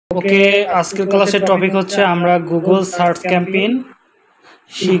ওকে, আজকের ক্লাসের টপিক হচ্ছে আমরা গুগল সার্চ ক্যাম্পেইন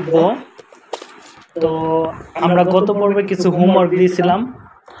শিখব। তো আমরা গত পর্বে কিছু হোমওয়ার্ক দিয়েছিলাম,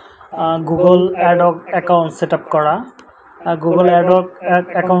 Google ad hoc account set up করা। গুগল অ্যাডক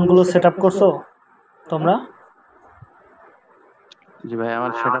অ্যাকাউন্টগুলো সেট আপ করছো তোমরা? জি ভাই,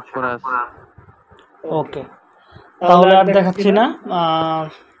 আমার সেটআপ করা আছে। ওকে, তাহলে আর দেখাচ্ছি না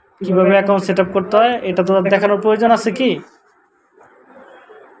কিভাবে অ্যাকাউন্ট সেট আপ করতে হয়, এটা তো দেখানোর প্রয়োজন আছে কি?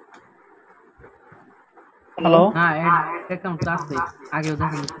 হ্যালো, অ্যাকাউন্ট আছে, আগেও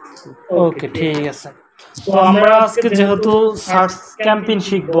দেখানো। ওকে, ঠিক আছে। তো আমরা আজকে যেহেতু সার্চ ক্যাম্পেইন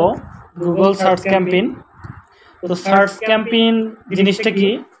শিখব, গুগল সার্চ ক্যাম্পেইন। তো সার্চ ক্যাম্পেইন জিনিসটা কি?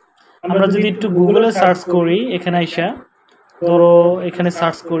 আমরা যদি একটু গুগলে সার্চ করি, এখানে আইসা ধরো এখানে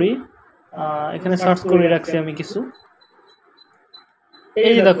সার্চ করি, এখানে সার্চ করে রাখছি আমি কিছু।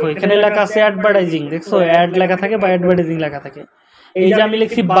 এই যে দেখো এখানে লেখা আছে অ্যাডভার্টাইজিং, দেখছো অ্যাড লেখা থাকে বা অ্যাডভার্টাইজিং লেখা থাকে। এই যে আমি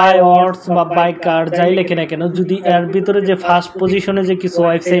লিখছি বাই অর্ডস বা বাই কার, যাই লেখে না কেন, যদি এর ভিতরে যে ফার্স্ট পজিশনে যে কিছু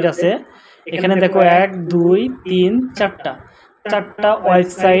ওয়েবসাইট আছে, এখানে দেখো 1 2 3 4টা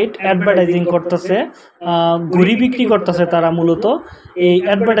ওয়েবসাইট অ্যাডভার্টাইজিং করতেছে, ঘুরি বিক্রি করতেছে। তারা মূলত এই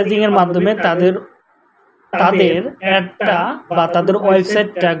অ্যাডভার্টাইজিং এর মাধ্যমে তাদের অ্যাডটা বা তাদের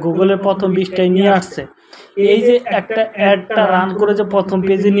ওয়েবসাইটটা গুগলের প্রথম পৃষ্ঠায় নিয়ে আসছে। এই যে একটা অ্যাডটা রান করে যে প্রথম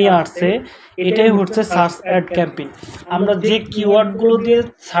পেজে নিয়ে আসছে, এটাই হচ্ছে সার্চ অ্যাড ক্যাম্পেইন। আমরা যে কিওয়ার্ডগুলো দিয়ে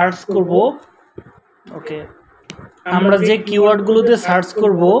সার্চ করব, ওকে, আমরা যে কিওয়ার্ডগুলো দিয়ে সার্চ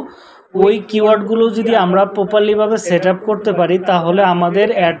করব, ওই কিওয়ার্ডগুলো যদি আমরা প্রপারলি ভাবে সেট আপ করতে পারি, তাহলে আমাদের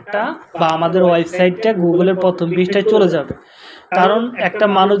অ্যাডটা বা আমাদের ওয়েবসাইটটা গুগলের প্রথম পৃষ্ঠায় চলে যাবে। কারণ একটা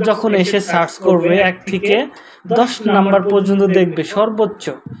মানুষ যখন এসে সার্চ করবে 1 থেকে 10 নাম্বার পর্যন্ত দেখবে, সর্বোচ্চ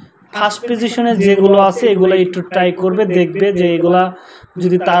ফার্স্ট পজিশনে যেগুলো আছে এগুলো একটু ট্রাই করবে, দেখবে যে এগুলা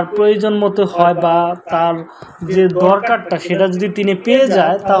যদি তার প্রয়োজন মতো হয় বা তার যে দরকারটা সেটা যদি তিনি পেয়ে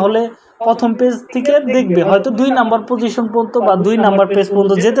যায়, তাহলে প্রথম পেজ থেকে দেখবে, হয়তো 2 নাম্বার পজিশন পর্যন্ত বা 2 নাম্বার পেজ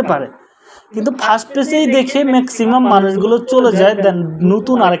পর্যন্ত যেতে পারে। কিন্তু ফার্স্ট পেজেই দেখে ম্যাক্সিমাম মানুষগুলো চলে যায়, দেন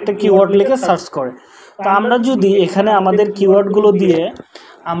নতুন আরেকটা কিওয়ার্ড লিখে সার্চ করে। তো আমরা যদি এখানে আমাদের কিওয়ার্ডগুলো দিয়ে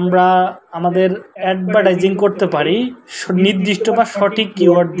আমরা আমাদের অ্যাডভার্টাইজিং করতে পারি নির্দিষ্ট বা সঠিক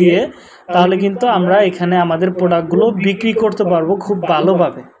কিওয়ার্ড দিয়ে, তাহলে কিন্তু আমরা এখানে আমাদের প্রোডাক্টগুলো বিক্রি করতে পারবো খুব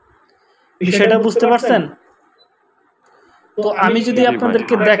ভালোভাবে। বিষয়টা বুঝতে পারছেন? তো আমি যদি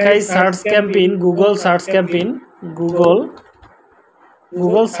আপনাদেরকে দেখাই search campaign, Google search campaign,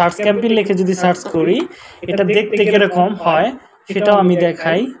 Google search campaign লিখে যদি সার্চ করি, এটা দেখতে কিরকম হয় সেটাও আমি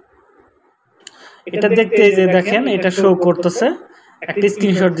দেখাই। এটা দেখতে যে দেখেন এটা শো করতেছে, একটা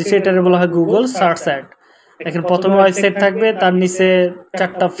স্ক্রিনশট দিছে, এটারে বলা হয় গুগল সার্চ অ্যাড। দেখেন প্রথমে ওয়েবসাইট থাকবে, তার নিচে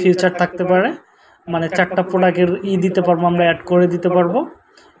 4টা ফিচার থাকতে পারে, মানে 4টা প্রোডাক্টের দিতে পারবো, আমরা অ্যাড করে দিতে পারবো।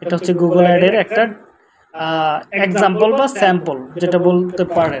 এটা হচ্ছে গুগল অ্যাডের একটা এক্সাম্পল বা স্যাম্পল যেটা বলতে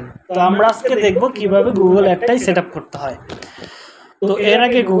পারেন। তো আমরা আজকে দেখব কিভাবে গুগল অ্যাডটাই সেট আপ করতে হয়। তো এর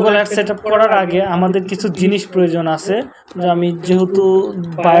আগে গুগল অ্যাড সেট আপ করার আগে আমাদের কিছু জিনিস প্রয়োজন আছে, যে আমি যেহেতু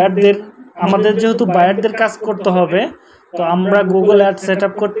আমাদের যেহেতু বায়ারদের কাজ করতে হবে, তো আমরা গুগল অ্যাড সেট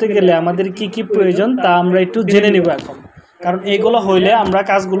আপ করতে গেলে আমাদের কি কি প্রয়োজন তা আমরা একটু জেনে নেব এখন। কারণ এগুলো হইলে আমরা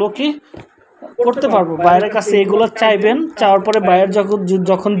কাজগুলো কি করতে পারবো, বাইরের কাছে এগুলো চাইবেন, চাওয়ার পরে বায়ার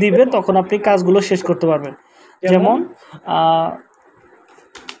যখন দিবে তখন আপনি কাজগুলো শেষ করতে পারবেন। যেমন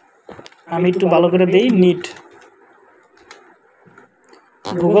আমি একটু ভালো করে দেই, নিট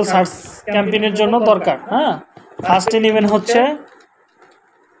গুগল সার্চ ক্যাম্পেইনের জন্য দরকার। হ্যাঁ, ফার্স্টে নেবেন হচ্ছে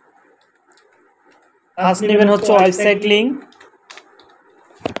ওয়েবসাইট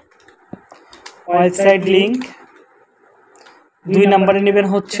লিংক। 2 নম্বরে নেবেন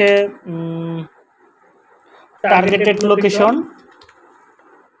হচ্ছে টার্গেটেড লোকেশন।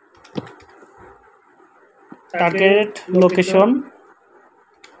 Targeted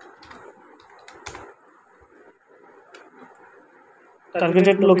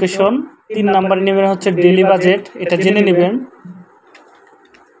location. 3 নম্বরে নেবেন হচ্ছে ডেইলি বাজেট, এটা জেনে নেবেন,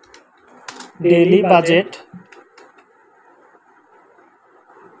 ডেইলি বাজেট।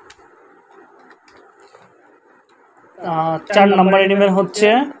 4 নম্বরে নেবেন হচ্ছে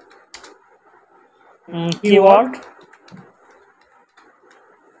কিওয়ার্ড।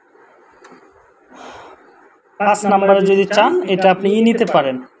 5 নম্বরে যদি চান এটা আপনি নিতে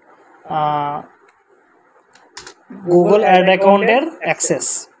পারেন, গুগল অ্যাড অ্যাকাউন্টের access,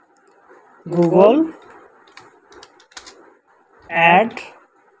 Google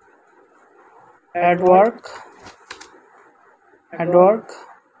Adwork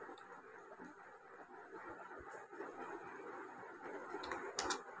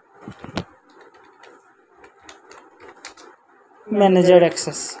manager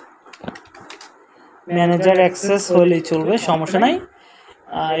access হলেই চলবে, সমস্যা নাই।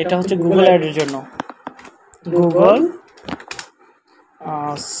 এটা হচ্ছে গুগল অ্যাডের জন্য, Google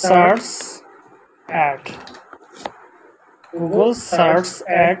search add, Google search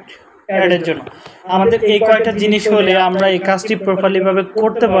অ্যাডের জন্য আমাদের এই কয়টা জিনিস হলে আমরা এই কাজটি প্রপারলি ভাবে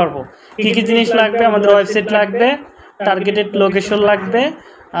করতে পারবো। কি কি জিনিস লাগবে? আমাদের ওয়েবসাইট লাগবে, টার্গেটেড লোকেশন লাগবে,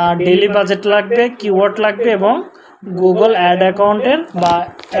 ডেইলি বাজেট লাগবে, কিওয়ার্ড লাগবে এবং গুগল অ্যাড অ্যাকাউন্টের বা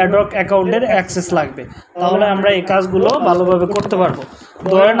অ্যাডওয়ার্ক অ্যাকাউন্টের অ্যাক্সেস লাগবে। তাহলে আমরা এই কাজগুলো ভালোভাবে করতে পারবো।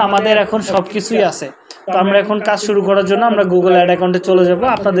 ধরেন আমাদের এখন সব কিছুই আছে, তো আমরা এখন কাজ শুরু করার জন্য আমরা গুগল অ্যাড অ্যাকাউন্টে চলে যাব।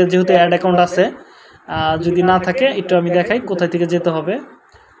 আপনাদের যেহেতু অ্যাড অ্যাকাউন্ট আছে, যদি না থাকে একটু আমি দেখাই কোথায় থেকে যেতে হবে।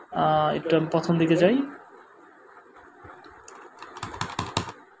 একটু আমি প্রথম দিকে যাই।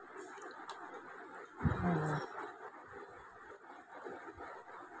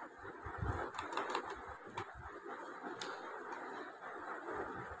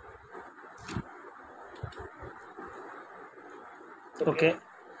 ওকে,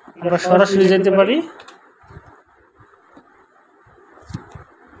 আমরা সরাসরি যেতে পারি।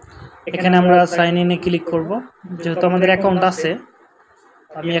 এখানে আমরা সাইন ইনে ক্লিক করব। যেহেতু আমাদের অ্যাকাউন্ট আছে,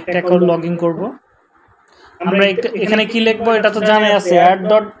 আমি একটা অ্যাকাউন্ট লগ ইন করবো। আমরা এখানে কি লিখবো এটা তো জানাই আছে,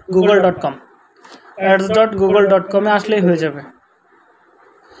 ads.google.com, ads.google.com এ আসলেই হয়ে যাবে।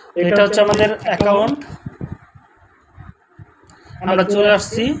 এটা হচ্ছে আমাদের অ্যাকাউন্ট। আমরা চলে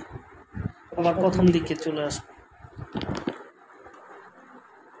আসছি, আবার প্রথম দিকে চলে আসবো।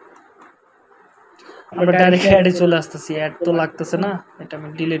 আমরা ডাইরেক্ট অ্যাডে চলে আসতেছি, অ্যাড তো লাগতেছে না, এটা আমি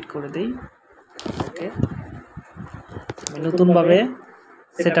ডিলিট করে দেই। ওকে, আমি নতুন ভাবে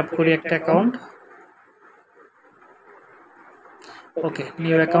সেট আপ করি একটা অ্যাকাউন্ট। ওকে,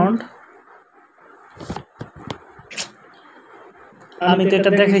 নিউ অ্যাকাউন্ট। আমি তো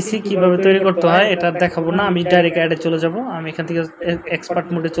এটা দেখাইছি কিভাবে তৈরি করতে হয়, এটা দেখাবো না, আমি ডাইরেক্ট অ্যাডে চলে যাব। আমি এখান থেকে এক্সপার্ট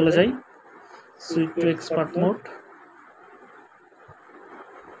মোডে চলে যাই, সুইচ টু এক্সপার্ট মোড।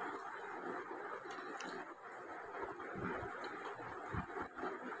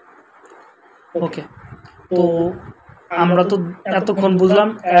 ওকে, তো আমরা তো এতক্ষণ বুঝলাম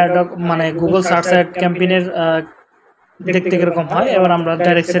অ্যাড মানে গুগল সার্চ অ্যাড ক্যাম্পেইনের দেখতে কিরকম হয়। এবার আমরা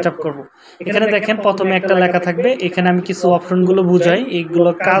ডাইরেক্ট সেট আপ করবো। এখানে দেখেন প্রথমে একটা লেখা থাকবে, এখানে আমি কিছু অপশনগুলো বুঝাই, এইগুলো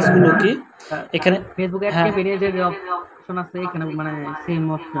কাজগুলো কি। এখানে ফেসবুক অ্যাড ক্যাম্পেইনের যে অপশন আছে এখানে মানে সেম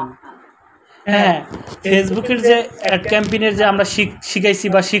অপশন। হ্যাঁ, ফেসবুকের যে অ্যাড ক্যাম্পেইনের যে আমরা শিখাইছি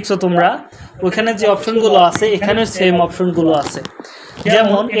বা শিখছো তোমরা, ওখানে যে অপশনগুলো আছে এখানে সেম অপশনগুলো আছে।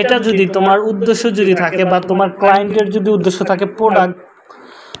 যেমন এটা যদি তোমার উদ্দেশ্য যদি থাকে বা তোমার ক্লায়েন্টের যদি উদ্দেশ্য থাকে, প্রোডাক্ট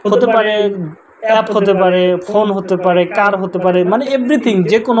হতে পারে, অ্যাপ হতে পারে, ফোন হতে পারে, কার হতে পারে, মানে এভরিথিং,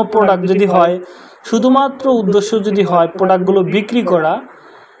 যে কোনো প্রোডাক্ট যদি হয়, শুধুমাত্র উদ্দেশ্য যদি হয় প্রোডাক্টগুলো বিক্রি করা,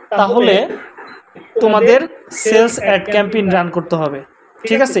 তাহলে তোমাদের সেলস অ্যাড ক্যাম্পেইন রান করতে হবে।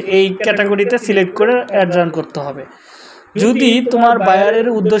 ঠিক আছে, এই ক্যাটাগরিতে সিলেক্ট করে অ্যাড রান করতে হবে। যদি তোমার বায়ারের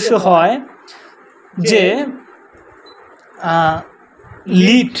উদ্দেশ্য হয় যে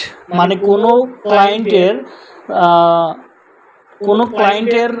লিড, মানে কোনো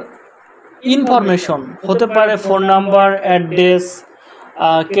ক্লায়েন্টের ইনফরমেশন হতে পারে, ফোন নাম্বার, অ্যাড্রেস,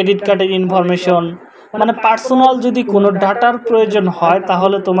 ক্রেডিট কার্ডের ইনফরমেশন, মানে পার্সোনাল যদি কোনো ডাটার প্রয়োজন হয়,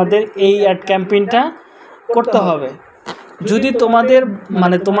 তাহলে তোমাদের এই অ্যাড ক্যাম্পেইনটা করতে হবে। যদি তোমাদের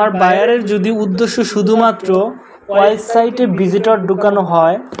মানে তোমার বায়ারের যদি উদ্দেশ্য শুধুমাত্র ওয়েবসাইটে ভিজিটর ঢুকানো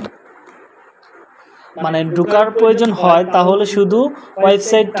হয়, মানে ঢোকার প্রয়োজন হয়, তাহলে শুধু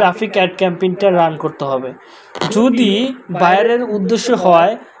ওয়েবসাইট ট্রাফিক অ্যাড ক্যাম্পেইনটা রান করতে হবে। যদি বায়ারের উদ্দেশ্য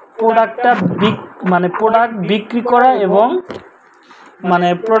হয় প্রোডাক্টটা প্রোডাক্ট বিক্রি করা এবং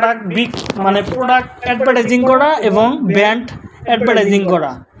প্রোডাক্ট অ্যাডভার্টাইজিং করা এবং ব্র্যান্ড অ্যাডভার্টাইজিং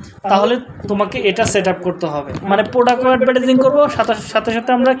করা, তাহলে তোমাকে এটা সেট আপ করতে হবে। মানে প্রোডাক্টও অ্যাডভার্টাইজিং করবো, সাথে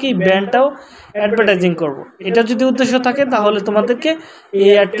সাথে আমরা কি ব্র্যান্ডটাও অ্যাডভার্টাইজিং করব। এটা যদি উদ্দেশ্য থাকে তাহলে তোমাদেরকে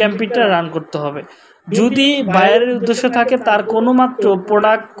এই অ্যাড ক্যাম্পেইনটা রান করতে হবে। যদি বায়ারের উদ্দেশ্য থাকে তার কোনো মাত্র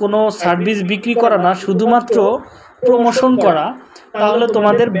প্রোডাক্ট, কোনো সার্ভিস বিক্রি করা না, শুধুমাত্র প্রমোশন করা, তাহলে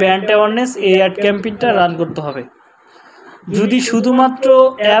তোমাদের ব্র্যান্ড অ্যাওয়ারনেস এই অ্যাড ক্যাম্পেইনটা রান করতে হবে। যদি শুধুমাত্র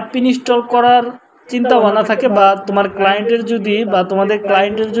অ্যাপ ইনস্টল করার চিন্তা ভাবনা থাকে বা তোমাদের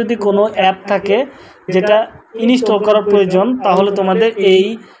ক্লায়েন্টের যদি কোনো অ্যাপ থাকে যেটা ইনস্টল করার প্রয়োজন, তাহলে তোমাদের এই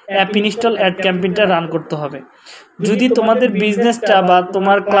অ্যাপ ইনস্টল অ্যাড ক্যাম্পেইনটা রান করতে হবে। যদি তোমাদের বিজনেসটা বা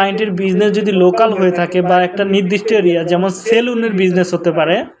তোমার ক্লায়েন্টের বিজনেস যদি লোকাল হয়ে থাকে বা একটা নির্দিষ্ট এরিয়া, যেমন সেলুনের বিজনেস হতে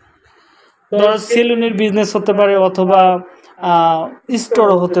পারে, ধরো সেলুনের বিজনেস হতে পারে অথবা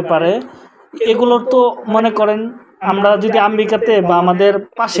স্টোরও হতে পারে, এগুলোর তো মনে করেন আমরা যদি আমেরিকাতে বা আমাদের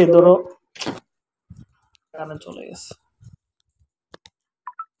পাশে ধরো চলে গেছে,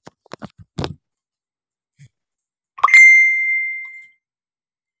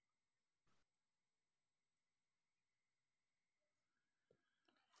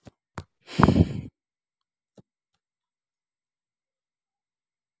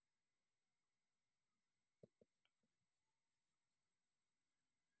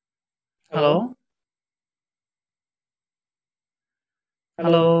 হ্যালো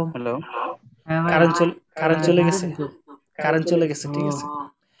হ্যালো হ্যালো। হ্যাঁ ভাই, কারেন্ট চলে গেছে ঠিক আছে। ও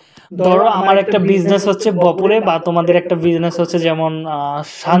ধরো আমার একটা বিজনেস হচ্ছে বপুরে, বা তোমাদের একটা বিজনেস হচ্ছে যেমন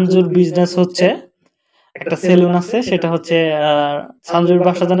সানজুর বিজনেস হচ্ছে, একটা সেলুন আছে, সেটা হচ্ছে সানজুর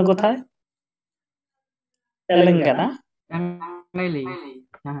বাসা জানো কোথায়? এলেঙ্গা না? টাঙ্গাইলেই।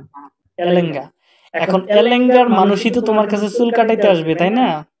 হ্যাঁ এলেঙ্গা। এখন এলেঙ্গার মানুষই তো তোমার কাছে চুল কাটাইতে আসবে, তাই না?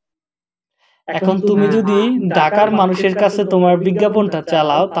 এখন তুমি হ্যাঁ যদি ঢাকার মানুষের কাছে তোমার বিজ্ঞাপনটা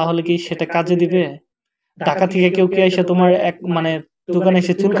চালাও, তাহলে কি সেটা কাজে দিবে? ঢাকা থেকে কেউ কি এসে তোমার মানে দোকানে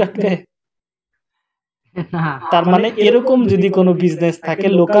এসে চুল কাটবে? না, তার মানে এরকম যদি কোনো বিজনেস থাকে,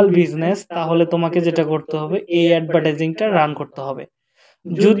 লোকাল বিজনেস, তাহলে তোমাকে যেটা করতে হবে, এই অ্যাডভার্টাইজিংটা রান করতে হবে।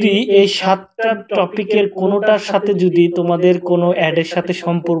 যদি এই 7টা টপিকের কোনোটার সাথে যদি তোমাদের কোনো অ্যাডের সাথে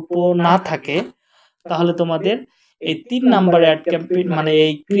সম্পর্ক না থাকে, তাহলে তোমাদের এই 3 নাম্বার অ্যাড ক্যাম্পেইন, মানে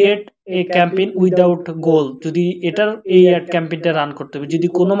এই ক্রিয়েট এ ক্যাম্পেইন উইদাউট গোল, যদি এটার এই অ্যাড ক্যাম্পেইনটা রান করতে হবে, যদি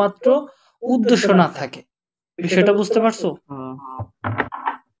কোনো মাত্র উদ্দেশ্য না থাকে। বিষয়টা বুঝতে পারছো? ও,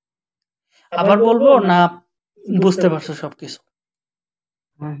 আবার বলবো না বুঝতে পারছো সবকিছু?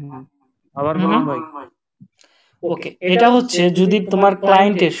 হ্যাঁ হ্যাঁ আবার হুম বলুন হুম। ভাই। ওকে, এটা হচ্ছে যদি তোমার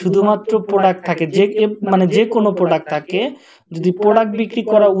ক্লায়েন্টের শুধুমাত্র প্রোডাক্ট থাকে, মানে যে কোনো প্রোডাক্ট থাকে, যদি প্রোডাক্ট বিক্রি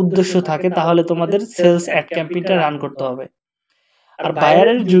করা উদ্দেশ্য থাকে, তাহলে তোমাদের সেলস অ্যাড ক্যাম্পেইনটা রান করতে হবে। আর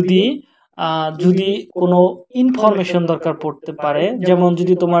বায়ারের যদি কোনো ইনফরমেশন দরকার পড়তে পারে, যেমন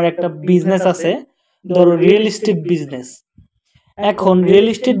যদি তোমার একটা বিজনেস আছে, ধরো রিয়েল এস্টেট বিজনেস। এখন রিয়েল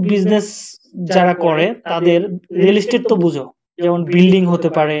এস্টেট বিজনেস যারা করে তাদের, রিয়েল এস্টেট তো বুঝো, যেমন বিল্ডিং হতে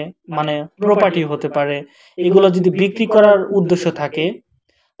পারে, মানে প্রপার্টি হতে পারে, এগুলো যদি বিক্রি করার উদ্দেশ্য থাকে,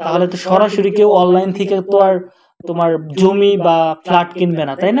 তাহলে তো সরাসরি কেউ অনলাইন থেকে তো আর তোমার জমি বা ফ্ল্যাট কিনবে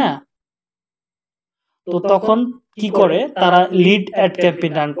না, তাই না? তো তখন কি করে তারা, লিড অ্যাড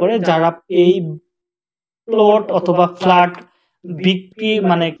ক্যাম্পেইন রান করে, যারা এই প্লট অথবা ফ্ল্যাট বিক্রি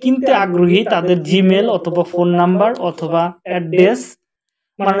মানে কিনতে আগ্রহী, তাদের জিমেল অথবা ফোন নাম্বার অথবা অ্যাড্রেস,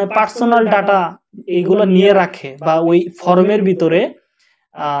 মানে পার্সোনাল ডাটা এইগুলো নিয়ে রাখে, বা ওই ফর্মের ভিতরে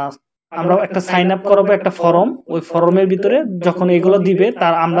আমরা একটা সাইন আপ করাবো, একটা ফর্ম, ওই ফর্মের ভিতরে যখন এগুলো দিবে,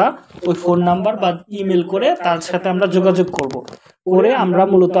 তার আমরা ওই ফোন নাম্বার বা ইমেল করে তার সাথে আমরা যোগাযোগ করব, করে আমরা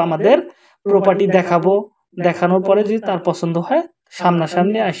মূলত আমাদের প্রপার্টি দেখাবো। দেখানোর পরে যদি তার পছন্দ হয়,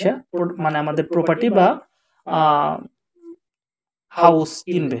 সামনাসামনি আসা মানে আমাদের প্রপার্টি বা হাউস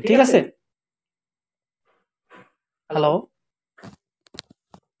কিনবে। ঠিক আছে? হ্যালো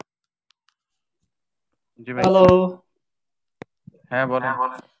জি ভাই। হ্যালো হ্যাঁ বলেন।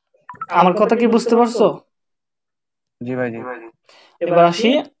 আমার কথা কি বুঝতে পারছো? জি ভাই, জি। এবার আসি,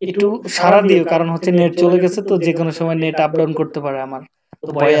 একটু সাড়া দিও, কারণ হচ্ছে নেট চলে গেছে, তো যে কোনো সময় নেট আপ ডাউন করতে পারে, আমার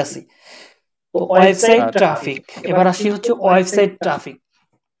তো ভয় আছি। তো ওয়েবসাইট আচ্ছা। ট্রাফিক, এবার আসি হচ্ছে ওয়েবসাইট ট্রাফিক।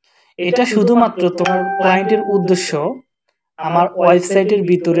 এটা শুধুমাত্র তোমার ক্লায়েন্টের উদ্দেশ্য, আমার ওয়েবসাইটের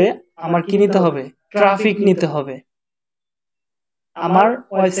ভিতরে আমার কি নিতে হবে? ট্রাফিক নিতে হবে। আমার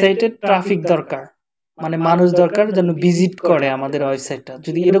ওয়েবসাইটে ট্রাফিক দরকার, মানে মানুষ দরকার যেন ভিজিট করে আমাদের ওয়েবসাইটটা।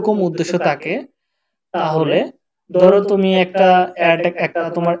 যদি এরকম উদ্দেশ্য থাকে, তাহলে ধরো তুমি একটা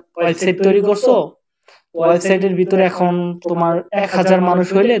তোমার ওয়েবসাইট তৈরি করছো, ওয়েবসাইটের ভিতরে এখন তোমার 1000 মানুষ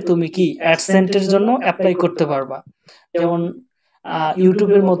হইলে তুমি কি অ্যাডসেন্টের জন্য অ্যাপ্লাই করতে পারবা। যেমন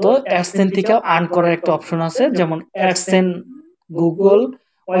ইউটিউবের মতো অ্যাডসেন্ট থেকে আর্ন করার একটা অপশন আছে, যেমন অ্যাডসেন্ট, গুগল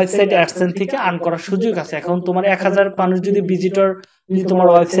ওয়েবসাইট অ্যাডসেন্ট থেকে আর্ন করার সুযোগ আছে। এখন তোমার 1000 মানুষ যদি ভিজিটর যদি তোমার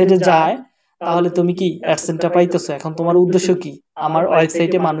ওয়েবসাইটে যায়, তাহলে তুমি কি অ্যাডসেন্টটা পাইতেছো। এখন তোমার উদ্দেশ্য কি? আমার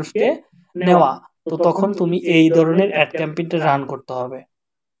ওয়েবসাইটে মানুষকে নেওয়া। তো তখন তুমি এই ধরনের অ্যাড ক্যাম্পেইনটা রান করতে হবে।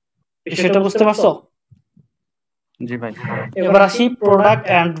 বিষয়টা বুঝতে পারছো? জি ভাই। এবার আসি প্রোডাক্ট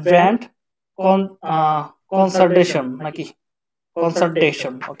অ্যান্ড ব্র্যান্ড কনসালটেশন নাকি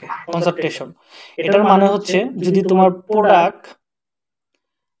কনসালটেশন। ওকে, কনসালটেশন। এটার মানে হচ্ছে যদি তোমার প্রোডাক্ট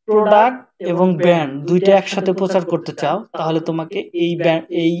এবং ব্র্যান্ড দুইটা একসাথে প্রচার করতে চাও, তাহলে তোমাকে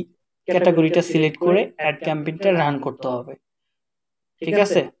এই ক্যাটাগরিটা সিলেক্ট করে অ্যাড ক্যাম্পেইনটা রান করতে হবে। ঠিক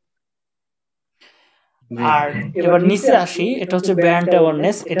আছে? জি। আর এবার নিচে আসি, এটা হচ্ছে ব্র্যান্ড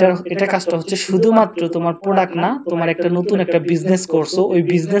অ্যাওয়ারনেস। এটা কাজটা হচ্ছে শুধুমাত্র তোমার প্রোডাক্ট না, তোমার একটা নতুন একটা বিজনেস করছো, ওই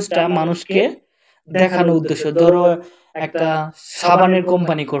বিজনেসটা মানুষকে দেখানো উদ্দেশ্য। ধরো একটা সাবানের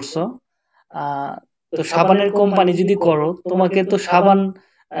কোম্পানি করছো, আহ, তো সাবানের কোম্পানি যদি করো, তোমাকে তো সাবান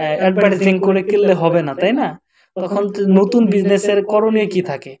অ্যাডভার্টাইজিং করে কিনলে হবে না, তাই না? তখন তো নতুন বিজনেসের করণীয় কি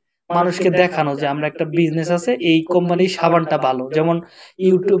থাকে? মানুষকে দেখানো যে আমরা একটা বিজনেস আছে, এই কোম্পানির সাবানটা ভালো। যেমন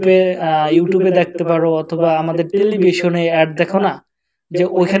ইউটিউবে ইউটিউবে দেখতে পারো, অথবা আমাদের টেলিভিশনে অ্যাড দেখো না, যে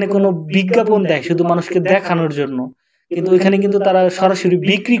ওইখানে কোনো বিজ্ঞাপন দেয় শুধু মানুষকে দেখানোর জন্য, কিন্তু ওইখানে কিন্তু তারা সরাসরি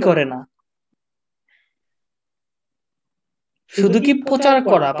বিক্রি করে না। শুধু কি প্রচার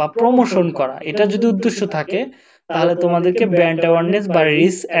করা বা প্রমোশন করা, এটা যদি উদ্দেশ্য থাকে তাহলে তোমাদেরকে ব্র্যান্ড অ্যাওয়ারনেস বা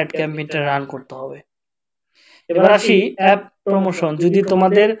রিচ অ্যাড ক্যাম্পেইনটা রান করতে হবে। এবার আসি অ্যাপ প্রমোশন। যদি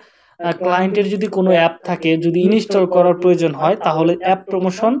তোমাদের ক্লায়েন্টের যদি কোনো অ্যাপ থাকে, যদি ইনস্টল করার প্রয়োজন হয়, তাহলে অ্যাপ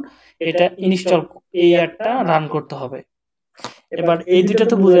প্রমোশন এটা ইনস্টল, এই অ্যাডটা রান করতে হবে। এবার এই দুইটা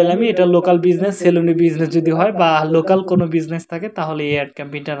তো বুঝাইলামই, এটা লোকাল বিজনেস, সেলুনি বিজনেস যদি হয় বা লোকাল কোনো বিজনেস থাকে তাহলে এই অ্যাড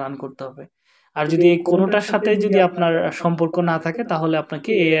ক্যাম্পেইনটা রান করতে হবে। আর যদি এই কোনোটার সাথে যদি আপনার সম্পর্ক না থাকে তাহলে আপনাকে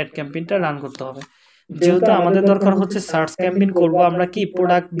এই অ্যাড ক্যাম্পেইনটা রান করতে হবে। যেহেতু আমাদের দরকার হচ্ছে সার্চ ক্যাম্পেইন করব আমরা কি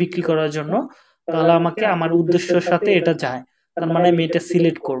প্রোডাক্ট বিক্রি করার জন্য, তাহলে আমাকে আমার উদ্দেশ্যের সাথে এটা যায়। তার মানে আমি এটা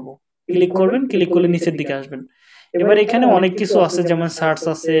সিলেক্ট করব। ক্লিক করবেন, ক্লিক করলে নিচের দিকে আসবেন। এবার এখানে অনেক কিছু আছে, যেমন সার্চ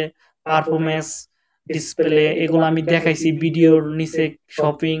আছে, পারফরমেন্স, ডিসপ্লে, এগুলো আমি দেখাইছি ভিডিওর নিচে,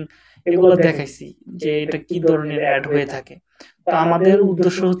 শপিং, এগুলো দেখাইছি যে এটা কি ধরনের অ্যাড হয়ে থাকে। তো আমাদের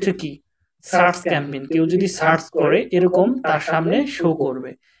উদ্দেশ্য হচ্ছে কি, সার্চ ক্যাম্পেইন। কেউ যদি সার্চ করে এরকম তার সামনে শো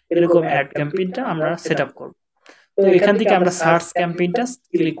করবে, এরকম অ্যাড ক্যাম্পেইনটা আমরা সেট আপ করব। তো এখান থেকে আমরা সার্চ ক্যাম্পেইনটা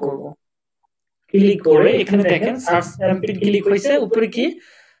ক্লিক করব। ক্লিক করে এখানে দেখেন সার্চ ক্যাম্পেইন ক্লিক হয়েছে, উপরে কি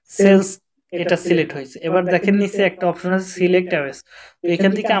সেলস এটা সিলেক্ট হয়েছে। এবার দেখেন নিচে একটা অপশন আছে সিলেক্ট অ্যাওয়েস। তো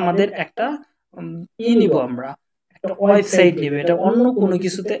এখান থেকে আমাদের একটা নিব, আমরা একটা ওয়েবসাইট নিব। এটা অন্য কোনো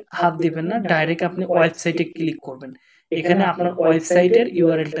কিছুতে হাত দিবেন না, ডাইরেক্ট আপনি ওয়েবসাইটে ক্লিক করবেন। এখানে আপনার ওয়েবসাইটের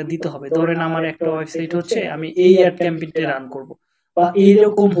ইউআরএলটা দিতে হবে। ধরেন আমার একটা ওয়েবসাইট হচ্ছে, আমি এই অ্যাড ক্যাম্পেইনটা রান করব বা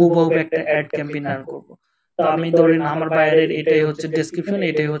এইরকম হুবহু একটা অ্যাড ক্যাম্পেইন রান করব। তো আমি ধরেন আমার বাইরের এটাই হচ্ছে ডেসক্রিপশন,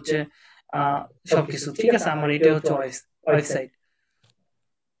 এটাই হচ্ছে সবকিছু, ঠিক আছে, আমার এটাই হচ্ছে ওয়েবসাইট।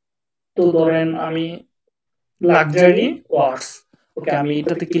 তো ধরেন আমি লাক্সারি ওয়ার্ডস, ওকে, আমি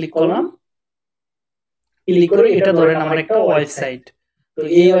এটাতে ক্লিক করলাম। ক্লিক করে এটা ধরেন আমার একটা ওয়েবসাইট। তো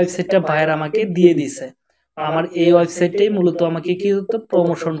এই ওয়েবসাইটটা ভাইয়ের আমাকে দিয়ে দিছে। আমার এই ওয়েবসাইটটাই মূলত আমাকে কি করতে,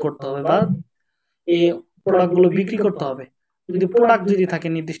 প্রমোশন করতে হবে বা এই প্রোডাক্টগুলো বিক্রি করতে হবে। যদি প্রোডাক্ট যদি থাকে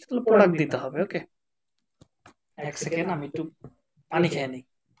নির্দিষ্ট, তাহলে প্রোডাক্ট দিতে হবে। ওকে, এক সেকেন্ড আমি একটু পানি খেয়ে নিই।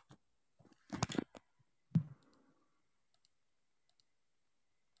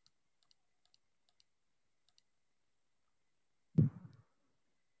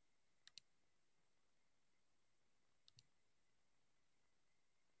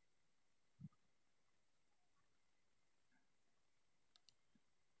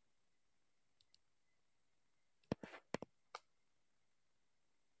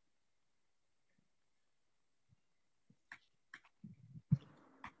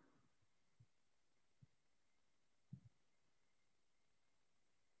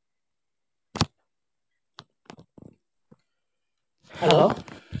 হ্যালো,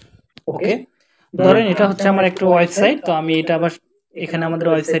 ওকে, ধরেন এটা হচ্ছে আমার একটা ওয়েবসাইট। তো আমি এটা আবার এখানে আমাদের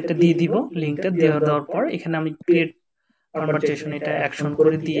ওয়েবসাইটটা দিয়ে দিব, লিংকটা দেওয়ার পর এখানে আমি ক্রিয়েট কনভারসেশন এটা অ্যাকশন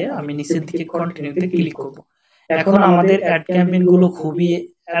করে দিয়ে আমি নিচের দিকে কন্টিনিউতে ক্লিক করব। এখন আমাদের অ্যাড ক্যাম্পেইন গুলো খুবই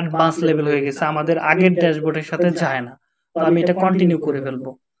অ্যাডভান্স লেভেল হয়ে গেছে, আমাদের আগের ড্যাশবোর্ডের সাথে যায় না। তো আমি এটা কন্টিনিউ করে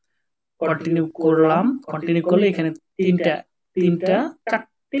ফেলবো। কন্টিনিউ করলাম। কন্টিনিউ করলে এখানে তিনটা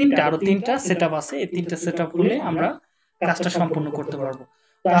আরো তিনটা সেটআপ আছে। এই তিনটা সেটআপ হলে আমরা কাজটা সম্পূর্ণ করতে পারবো।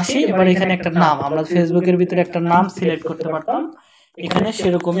 তো আসি এবার এখানে একটা নাম, আমরা ফেসবুকের ভিতরে একটা নাম সিলেক্ট করতে পারতাম, এখানে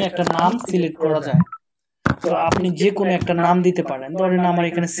সেরকমই একটা নাম সিলেক্ট করা যায়। তো আপনি যে কোনো একটা নাম দিতে পারেন। ধরেন আমার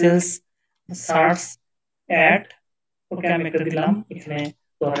এখানে সেলস সার্চ অ্যাড, ওকে, আমি একটা দিলাম এখানে,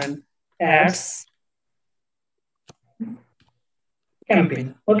 ধরেন অ্যাডস ক্যাম্পেইন,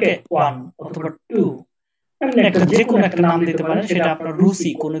 ওকে, 1 অথবা 2, আপনি একটা যে কোনো একটা নাম দিতে পারেন, সেটা আপনার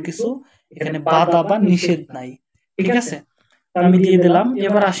রুচি, কোনো কিছু এখানে বাধা বা নিষেধ নাই, ঠিক আছে। আমি দিয়ে দিলাম।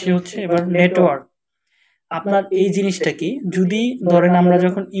 এবার আসি হচ্ছে এবার নেটওয়ার্ক। আপনার এই জিনিসটা কি, যদি ধরেন আমরা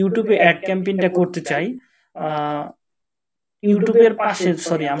যখন ইউটিউবে অ্যাড ক্যাম্পেইনটা করতে চাই, ইউটিউবের পাশে,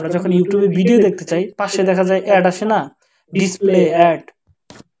 সরি, আমরা যখন ইউটিউবে ভিডিও দেখতে চাই, পাশে দেখা যায় অ্যাড আসে না, ডিসপ্লে অ্যাড।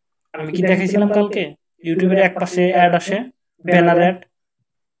 আমি কি দেখাইছিলাম কালকে, ইউটিউবের এক পাশে অ্যাড আসে, ব্যানার অ্যাড।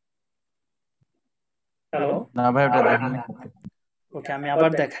 হ্যালো, না ভাই, ওটা দেখিনি। ওকে, আমি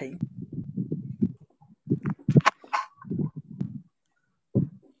আবার দেখাই।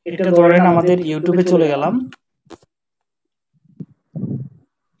 এটা ধরেন আমাদের ইউটিউবে চলে গেলাম,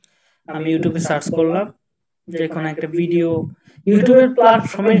 আমি ইউটিউবে সার্চ করলাম যে কোনো একটা ভিডিও, ইউটিউবের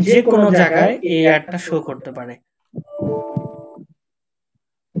প্ল্যাটফর্মে যে কোনো জায়গায় এই অ্যাডটা শো করতে পারে।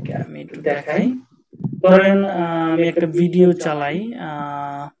 আমি একটু দেখাই। ধরেন আমি একটা ভিডিও চালাই,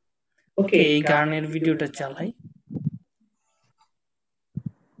 ওকে, এই গানের ভিডিওটা চালাই।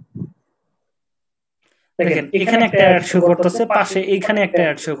 দেখেন এখানে একটা অ্যাড শো করতেছে, পাশে এইখানে একটা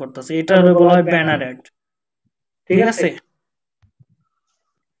অ্যাড শো করতেছে, এটা বলা হয় ব্যানার অ্যাড, ঠিক আছে।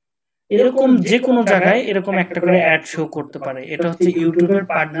 এরকম যে কোনো জায়গায় এরকম একটা করে অ্যাড শো করতে পারে। এটা হচ্ছে ইউটিউবের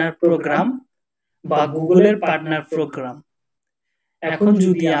পার্টনার প্রোগ্রাম বা গুগলের পার্টনার প্রোগ্রাম। এখন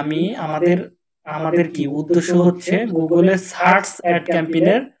যদি আমি আমাদের কি উদ্দেশ্য হচ্ছে গুগলে সার্চ অ্যাড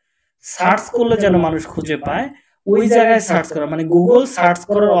ক্যাম্পেইনের সার্চ করলে যেন মানুষ খুঁজে পায়, ওই জায়গায় সার্চ করা, মানে গুগল সার্চ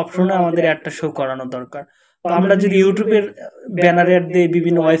করার অপশনে আমাদের অ্যাডটা শো করানো দরকার। তো আমরা যদি ইউটিউবের ব্যানার অ্যাড দিয়ে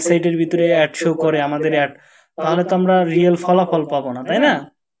বিভিন্ন ওয়েবসাইটের ভিতরে অ্যাড শো করে আমাদের অ্যাড, তাহলে তো আমরা রিয়েল ফলাফল পাবো না, তাই না?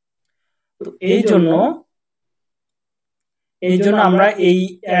 তো এই জন্য আমরা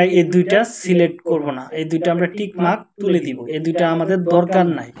এই দুইটা সিলেক্ট করব না, এই দুইটা আমরা টিক মার্ক তুলে দিব, এই দুইটা আমাদের দরকার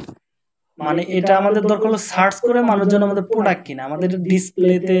নাই। মানে এটা আমাদের দরকার হলো সার্চ করে মানুষজন আমাদের প্রোডাক্ট কিনা, আমাদের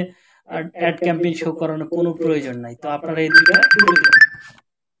ডিসপ্লেতে অ্যাড ক্যাম্পেইন শো করানোর কোনো প্রয়োজন নাই। তো আপনারা এই দুইটা তুলে দিবেন।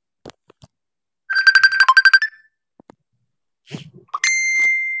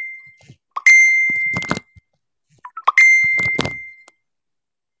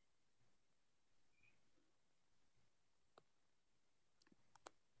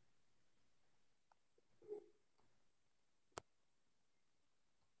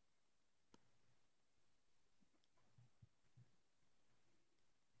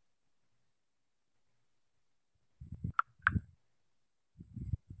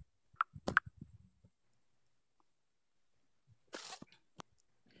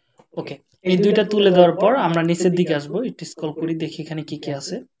 ওকে, এই দুইটা তুলে দেওয়ার পর আমরা নিচের দিকে আসবো, একটু স্ক্রল করি, দেখি এখানে কি কি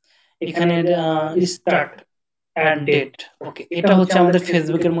আছে। এখানে স্টার্ট অ্যান্ড ডেট। ওকে, এটা হচ্ছে আমাদের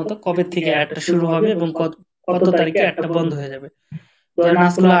ফেসবুকের মতো কবে থেকে অ্যাডটা শুরু হবে এবং কত তারিখে অ্যাডটা বন্ধ হয়ে যাবে। ধরেন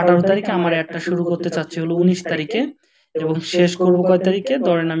আজ হলো 18 তারিখে, আমার অ্যাডটা শুরু করতে চাচ্ছি হলো 19 তারিখে এবং শেষ করব কয় তারিখে,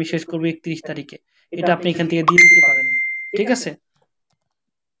 ধরেন আমি শেষ করব 31 তারিখে। এটা আপনি এখান থেকে দিয়ে দিতে পারেন, ঠিক আছে?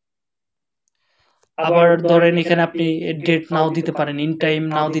 আবার ধরেন এখানে আপনি ডেট নাও দিতে পারেন, ইন টাইম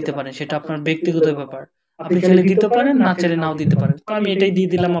নাও দিতে পারেন, সেটা আপনার ব্যক্তিগত ব্যাপার। আপনি চাইলে দিতে পারেন, না চাইলে নাও দিতে পারেন। তো আমি এটাই দিয়ে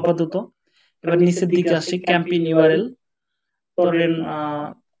দিলাম আপাতত। এবার নিচের দিকে আসি, ক্যাম্পেইন ইউআরএল। ধরেন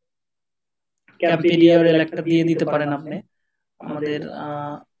ক্যাম্পেইন ইউআরএল একটা দিয়ে দিতে পারেন আপনি। আমাদের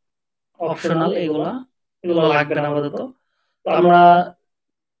অপশনাল, এগুলো লাগবে না আপাতত। তো আমরা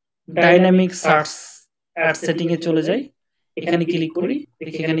ডাইনামিক সার্চ অ্যাড সেটিং এ চলে যাই, এখানে ক্লিক করি,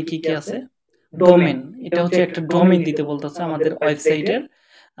 দেখি এখানে কি কি আছে। ডোমেন, এটা হচ্ছে একটা ডোমেন দিতে বলতেছে আমাদের ওয়েবসাইটের,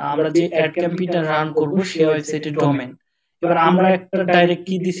 আমরা যে অ্যাড ক্যাম্পেইনটা রান করব সেই ওয়েবসাইটের ডোমেন। এবার আমরা একটা ডাইরেক্ট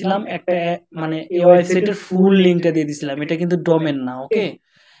কি দিছিলাম, একটা মানে এই ওয়েবসাইটের ফুল লিংকটা দিয়ে দিছিলাম, এটা কিন্তু ডোমেন না। ওকে,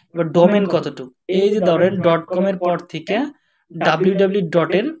 এবার ডোমেন কতটুকু, এই যে ধরেন .com এর পর থেকে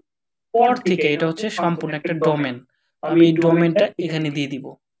www এর পর থেকে এটা হচ্ছে সম্পূর্ণ একটা ডোমেন। আমি এই ডোমেনটা এখানে দিয়ে দিব।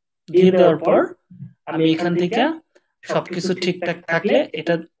 দিয়ে দেওয়ার পর আমি এখান থেকে সবকিছু ঠিকঠাক থাকলে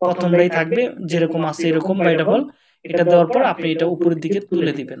এটা প্রথমটাই থাকবে যেরকম আছে এরকম বাই ডিফল্ট। এটা দেওয়ার পর আপনি এটা উপরের দিকে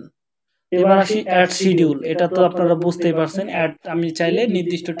তুলে দিবেন। এবার আসি অ্যাড শিডিউল। এটা তো আপনারা বুঝতেই পারছেন, অ্যাড আমি চাইলে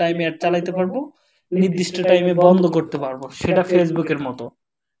নির্দিষ্ট টাইমে অ্যাড চালাইতে পারবো, নির্দিষ্ট টাইমে বন্ধ করতে পারবো, সেটা ফেসবুকের মতো,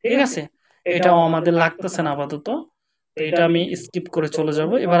 ঠিক আছে? এটাও আমাদের লাগতেছে না আপাতত, তো এটা আমি স্কিপ করে চলে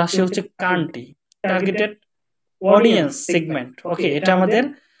যাব। এবার আসি হচ্ছে কান্ট্রি, টার্গেটেড অডিয়েন্স সেগমেন্ট। ওকে, এটা আমাদের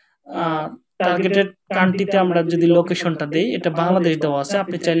টার্গেটেড কান্ট্রিতে আমরা যদি লোকেশনটা দেই, এটা বাংলাদেশ দেওয়া আছে,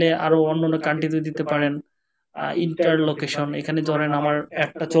 আপনি চাইলে আরো অন্যান্য কান্ট্রিতে দিতে পারেন। ইন্টার লোকেশন, এখানে ধরেন আমার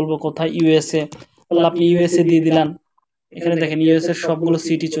একটা চলবো কোথায়, ইউএসএ, তাহলে আপনি ইউএসএ দিয়ে দিলেন। এখানে দেখেন ইউএসএ সবগুলো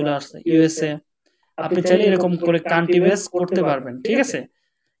সিটি চলে আসছে ইউএসএ। আপনি চাইলে এরকম করে কান্ট্রি বেস করতে পারবেন, ঠিক আছে?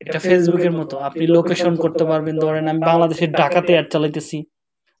 এটা ফেসবুকের মতো আপনি লোকেশন করতে পারবেন। ধরেন আমি বাংলাদেশের ঢাকাতে অ্যাড চালাইতেছি,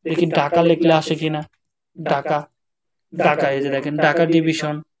 দেখি ঢাকা লিখলে আসে কিনা। ঢাকা, ঢাকা, এই যে দেখেন ঢাকা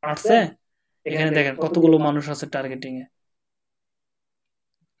ডিভিশন আসছে। এখানে দেখেন কতগুলো মানুষ আছে টার্গেটিং এ,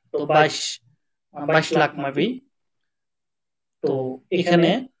 তো 22 লাখ মাবি। তো এখানে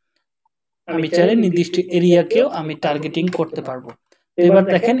আমি চাইলে নির্দিষ্ট এরিয়াকেও আমি টার্গেটিং করতে পারবো। তো এবার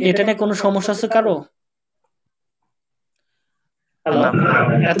দেখেন এটা নিয়ে কোনো সমস্যা আছে কারো? হ্যালো,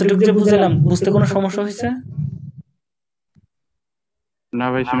 এতটুকু যে বুঝলাম, বুঝতে কোনো সমস্যা হয়েছে? না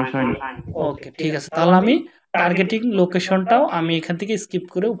ভাই, সমস্যা হয়নি। ওকে, ঠিক আছে, তাহলে আমি টার্গেটিং লোকেশনটাও আমি এখান থেকে স্কিপ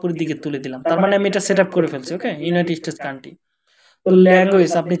করে উপরের দিকে তুলে দিলাম। তার মানে আমি এটা সেটআপ করে ফেলছি। ওকে, ইউনাইটেড স্টেটস কান্ট্রি। তো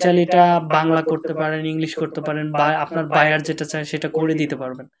ল্যাঙ্গুয়েজ আপনি চাইলে এটা বাংলা করতে পারেন, ইংলিশ করতে পারেন, বা আপনার বায়ার যেটা চায় সেটা করে দিতে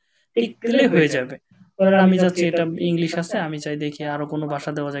পারবেন। টিক দিলে হয়ে যাবে। ধরেন আমি চাচ্ছি এটা ইংলিশ আছে, আমি চাই দেখি আরো কোনো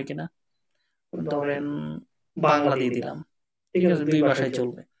ভাষা দেওয়া যায় কিনা। ধরেন বাংলা দিয়ে দিলাম, ঠিক আছে, 2 ভাষায়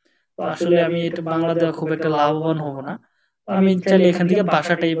চলবে। তো আসলে আমি এটা বাংলা দেওয়া খুব একটা লাভবান হব না। আমি চাইলে এখান থেকে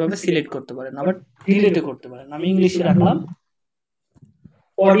ভাষাটা এইভাবে সিলেক্ট করতে পারেন, আবার ডিলিটও করতে পারেন। আমি ইংলিশে রাখলাম,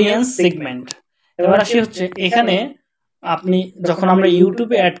 অডিয়েন্স সেগমেন্ট। এবার আসি হচ্ছে এখানে আপনি যখন আমরা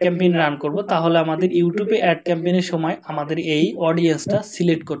ইউটিউবে অ্যাড ক্যাম্পেইন রান করব, তাহলে আমাদের ইউটিউবে অ্যাড ক্যাম্পেইনের সময় আমাদের এই অডিয়েন্সটা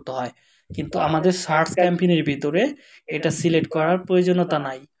সিলেক্ট করতে হয়, কিন্তু আমাদের সার্চ ক্যাম্পেইনের ভিতরে এটা সিলেক্ট করার প্রয়োজনীয়তা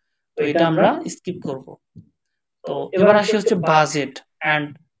নাই। তো এটা আমরা স্কিপ করব। তো এবার আসি হচ্ছে budget and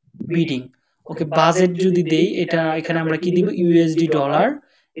bidding. Okay, budget যদি দেই, এটা এখানে আমরা কি দিব, ইউএসডি ডলার।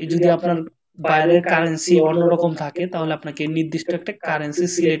 এই যদি আপনার বাইরের কারেন্সি অন্যরকম থাকে তাহলে আপনাকে নির্দিষ্ট একটা কারেন্সি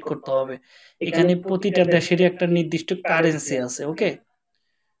সিলেক্ট করতে হবে। এখানে প্রতিটা দেশেরই একটা নির্দিষ্ট কারেন্সি আছে। ওকে,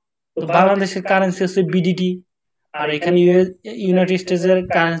 তো বাংলাদেশের কারেন্সি হচ্ছে বিডিটি, আর এখানে ইউনাইটেড স্টেটসের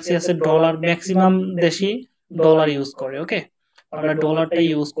কারেন্সি আছে ডলার। ম্যাক্সিমাম দেশই ডলার ইউজ করে। ওকে, আমরা ডলারটাই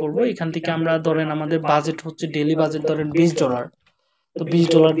ইউজ করব। এখান থেকে আমরা ধরেন আমাদের বাজেট হচ্ছে ডেইলি বাজেট ধরেন $20, তো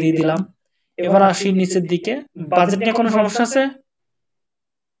 $20 দিয়ে দিলাম। এবার আসি নিচের দিকে, বাজেট নিয়ে কোনো সমস্যা আছে?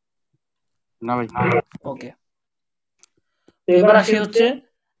 না ভাই। ওকে, তো এবার আসি হচ্ছে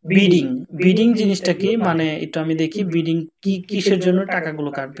বিডিং। বিডিং জিনিসটা কি, মানে একটু আমি দেখি বিডিং কি, কিসের জন্য টাকাগুলো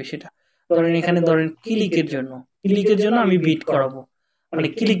কাটবে সেটা। ধরেন এখানে ধরেন ক্লিকের জন্য, ক্লিকের জন্য আমি বিড করাবো, মানে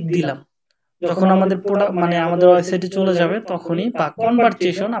ক্লিক দিলাম। যখন আমাদের প্রোডাক্ট মানে আমাদের ওয়েবসাইটে চলে যাবে তখনই, বা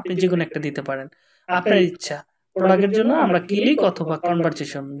কনভারসেশন আপনি যে কোনো একটা দিতে পারেন, আপনার ইচ্ছা। প্রোডাক্টের জন্য আমরা ক্লিক অথবা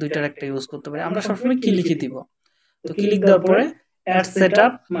কনভারসেশন দুইটার একটা ইউজ করতে পারি। আমরা সবসময় ক্লিকই দিব। তো ক্লিক দেওয়ার পরে অ্যাড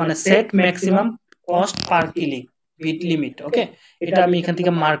সেটআপ, মানে set maximum cost per click bit limit. ওকে, এটা আমি এখান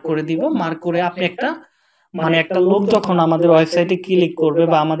থেকে মার্ক করে দিব। মার্ক করে আপনি একটা মানে একটা লোক যখন আমাদের ওয়েবসাইটে ক্লিক করবে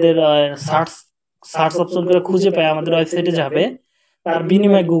বা আমাদের সার্চ সার্চ অপশন করে খুঁজে পায় আমাদের ওয়েবসাইটে যাবে, তার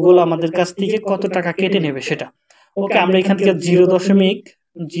বিনিময়ে গুগল আমাদের কাছ থেকে কত টাকা কেটে নেবে সেটা। ওকে, আমরা এখান থেকে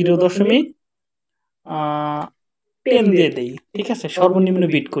 0.10 দিয়ে দেই। ঠিক আছে, সর্বনিম্ন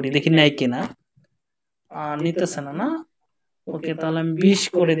বিট করি, দেখি নেয় কিনা। নিতেছে না, না। ওকে, তাহলে আমি 20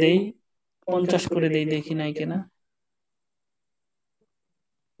 করে দেই, 50 করে দেই, দেখি নেয় কিনা।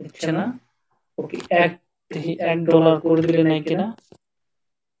 দিচ্ছে না। ওকে, দেখি $1 করে দিলে নেয় কিনা।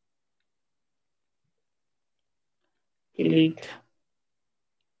 ক্লিক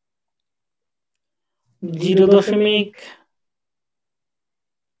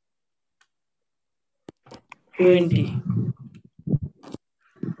 0.20,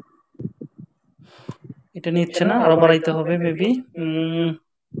 এটা নিচ্ছে না, আরো বাড়াইতে হবে মেবি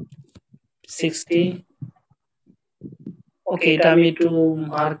 60। ওকে, এটা আমি একটু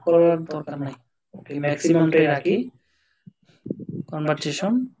মার্ক করার দরকার নাই। ওকে, ম্যাক্সিমামটাই রাখি।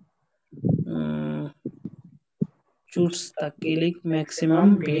 Conversation, choose the click maximum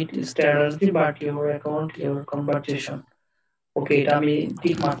bit strategy but your account your conversation. ওকে, এটা আমি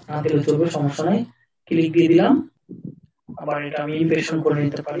টিক মার্ক না দিলে চলবে, সমস্যা নাই। ক্লিক দিয়ে দিলাম। আবার এটা আমি ইমপ্রেশন করে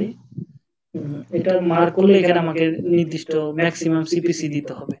নিতে পারি। এটা মার্ক করলে এখানে আমাকে নির্দিষ্ট ম্যাক্সিমাম সিপিসি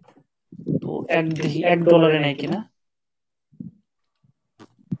দিতে হবে। তো দেখি $1 নেয় কিনা।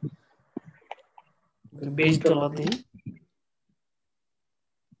 $20 দিই।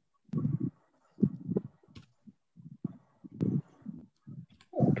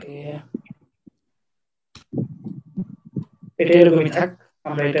 ওকে, এটা এরকমই থাক,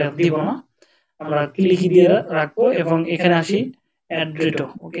 আমরা এটা দিব না, আমরা ক্লিক দিয়ে রাখবো। এবং এখানে আসি অ্যাড্রেটো।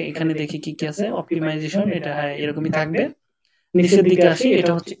 ওকে, এখানে দেখি কি কি আছে, অপটিমাইজেশন, এটা হ্যাঁ এরকমই থাকবে। নিচের দিকে আসি,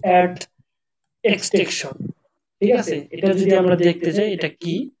 এটা হচ্ছে অ্যাড এক্সট্রাকশন। ঠিক আছে, এটা যদি আমরা দেখতে চাই এটা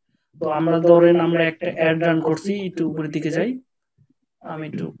কি, তো আমরা ধরেন আমরা একটা অ্যাড রান করছি, একটু উপরের দিকে যাই, আমি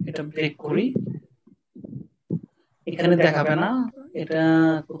একটু এটা ব্রেক করি। এখানে দেখাবে না, এটা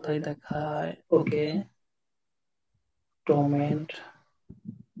কোথায় দেখায়? ওকে, ডোমেন,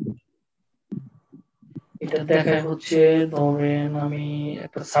 এটা দেখায় হচ্ছে ধরেন আমি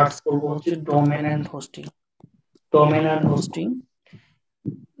একটা সার্চ করব হচ্ছে domain and hosting. Domain and hosting,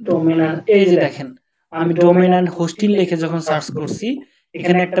 domain, এই যে দেখেন আমি ডোমেন এন্ড হোস্টিং লিখে যখন সার্চ করছি,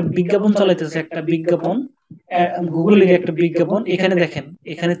 এখানে একটা বিজ্ঞাপন চালাইতেছে, একটা বিজ্ঞাপন, গুগলের একটা বিজ্ঞাপন। এখানে দেখেন,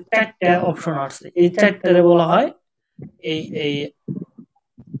 এখানে 4টা অপশন আসছে, এই 4টারে বলা হয় এই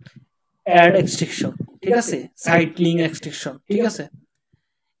অ্যাড এক্সট্রাকশন। ঠিক আছে, সাইট লিংক এক্সট্রাকশন। ঠিক আছে,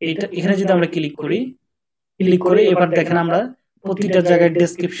 এইটা এখানে যদি আমরা ক্লিক করি, ক্লিক করে এবার দেখেন আমরা প্রতিটা জায়গায়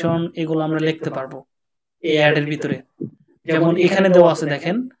ডেসক্রিপশন এগুলো আমরা লিখতে পারবো এই অ্যাডের ভিতরে। যেমন এখানে দেওয়া আছে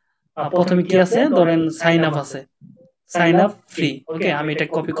দেখেন, প্রথমে কি আছে, ধরেন সাইন আপ আছে, সাইন আপ ফ্রি। ওকে, আমি এটা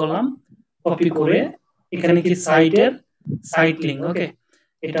কপি করলাম, কপি করে এখানে কি সাইটের সাইট লিংক। ওকে,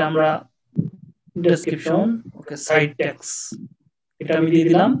 এটা আমরা ডেসক্রিপশন, ওকে, সাইট ট্যাক্স, এটা আমি দিয়ে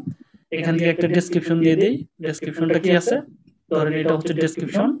দিলাম। এখান থেকে একটা ডেসক্রিপশন দিয়ে দেই। ডেসক্রিপশনটা কি আছে, ধরেন এটা হচ্ছে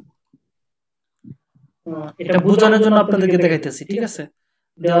ডেসক্রিপশন। এটা বোঝানোর জন্য আপনাদেরকে দেখাইতেছি। ঠিক আছে,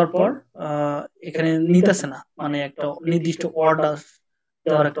 দেওয়ার পর এখানে নিতেছে না, মানে একটা নির্দিষ্ট অর্ডার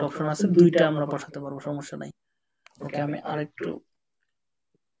দেওয়ার একটা অপশন আছে, দুইটা আমরা বসাতে পারবো, সমস্যা নাই। ওকে, আমি আরেকটু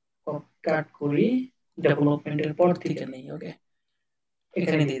কাট করি, ডেভেলপমেন্টের পর থেকে নেই। ওকে,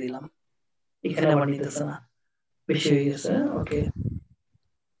 এখানে দিয়ে দিলাম, এখানে আবার নিতেছে না, বেশি হয়ে গেছে। ওকে,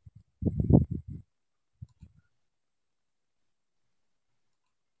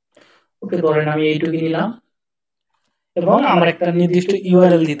 ওকে, ধরেন আমি এইটুকু নিলাম এবং আমার একটা নির্দিষ্ট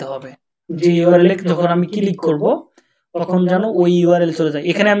ইউআরএল দিতে হবে। যে ইউআরএল যখন আমি ক্লিক করব তখন যেন ওই ইউআরএল চলে যায়।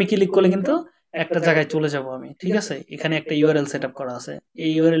 এখানে আমি ক্লিক করলে কিন্তু একটা জায়গায় চলে যাব আমি, ঠিক আছে? এখানে একটা ইউআরএল সেটআপ করা আছে,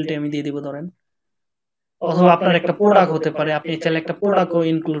 এই ইউআরএলটি আমি দিয়ে দিব ধরেন, অথবা আপনার একটা প্রোডাক্ট হতে পারে, আপনি চাইলে একটা প্রোডাক্টও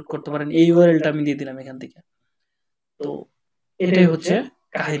ইনক্লুড করতে পারেন। এই ইউআরএলটা আমি দিয়ে দিলাম এখান থেকে। তো এটাই হচ্ছে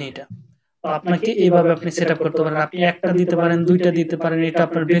কাহিনীটা। তো আপনাকে এইভাবে আপনি সেটআপ করতে পারেন। আপনি একটা দিতে পারেন, দুইটা দিতে পারেন, এটা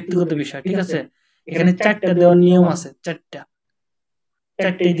আপনার ব্যক্তিগত বিষয়, ঠিক আছে? এখানে চারটা দেওয়ার নিয়ম আছে,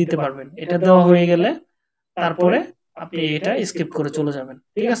 চারটাই দিতে পারবেন। এটা দেওয়া হয়ে গেলে তারপরে আপনি এটা স্কিপ করে চলে যাবেন,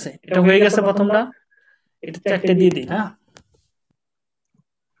 ঠিক আছে? এটা হয়ে গেছে প্রথমটা, এটা চারটে দিয়ে দিই, হ্যাঁ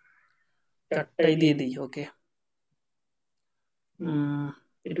চারটাই দিয়ে দিই, ওকে।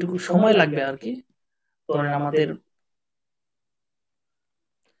 একটু সময় লাগবে আর কি। ধরেন আমাদের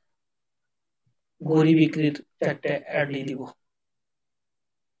ঘড়ি বিক্রির চারটে অ্যাড দিয়ে দিব।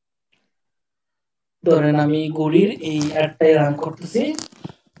 ধরেন আমি ঘড়ির এই অ্যাডটাই রান করতেছি।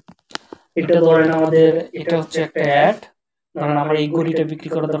 এটা ধরেন আমাদের এটা হচ্ছে একটা অ্যাড। ধরেন আমার এই ঘড়িটা বিক্রি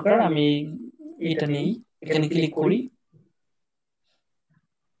করা দরকার, আমি এটা নেই, এখানে ক্লিক করি।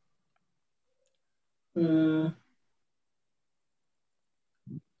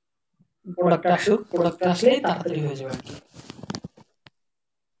 প্রোডাক্ট আসুক, প্রোডাক্ট আসলেই তাড়াতাড়ি হয়ে যাবে আর কি।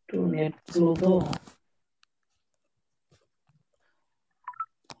 একটু নেট স্লো তো।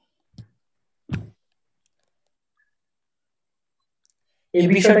 এই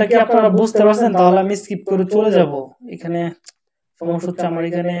বিষয়টা কি আপনারা বুঝতে পারছেন? তাহলে আমি স্কিপ করে চলে যাব। এখানে সমস্যা হচ্ছে আমার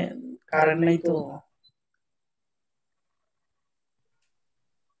এখানে কারেন্ট নাই তো।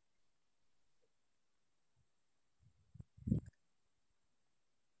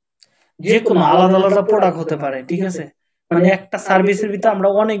 যে কোনো আলাদা আলাদা প্রোডাক্ট হতে পারে, ঠিক আছে? মানে একটা সার্ভিসের ভিতরে আমরা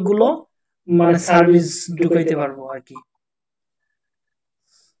অনেকগুলো মানে সার্ভিস ঢুকাইতে পারবো আর কি।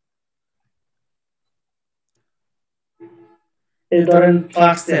 এই ধরেন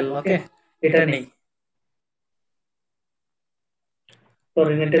ফার্স্ট সেল, ওকে, এটা নেই,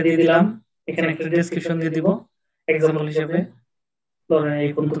 ধরেন এটা দিয়ে দিলাম। এখানে একটা ডেসক্রিপশন দিয়ে দিব এক্সাম্পল হিসেবে। ধরেন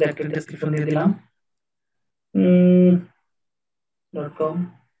এই পর্যন্ত একটা ডেসক্রিপশন দিয়ে দিলাম .com,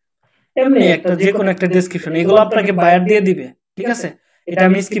 এমনি একটা যে কোনো একটা ডেসক্রিপশন, এগুলো আপনাকে বায়ার দিয়ে দিবে, ঠিক আছে? এটা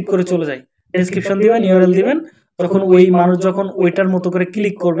আমি স্কিপ করে চলে যাই। ডেসক্রিপশন দিবেন, ইউআরএল দিবেন, যখন ওই মানুষ যখন ওইটার মতো করে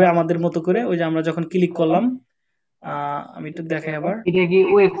ক্লিক করবে, আমাদের মতো করে, ওই যে আমরা যখন ক্লিক করলাম, আমি একটু দেখাই আবার। এটা কি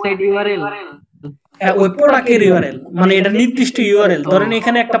ওয়েবসাইট ইউআরএল? হ্যাঁ, ওই প্রোডাক্টের ইউআরএল, মানে এটা নির্দিষ্ট ইউআরএল। ধরেন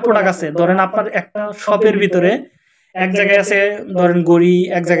এখানে একটা প্রোডাক্ট আছে, ধরেন আপনার একটা শপের ভিতরে এক জায়গায় আছে ধরেন ঘড়ি,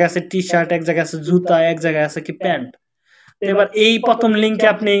 এক জায়গায় আছে টি শার্ট, এক জায়গায় আছে জুতা, এক জায়গায় আছে কি প্যান্ট। তো এবার এই প্রথম লিঙ্কে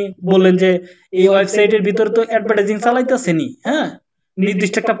আপনি বললেন যে এই ওয়েবসাইটের ভিতরে তো অ্যাডভার্টাইজিং চালাইতেছেনি, হ্যাঁ,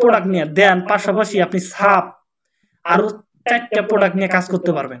 নির্দিষ্ট একটা প্রোডাক্ট নিয়ে দেন, পাশাপাশি আপনি সাপ আরো চারটা প্রোডাক্ট নিয়ে কাজ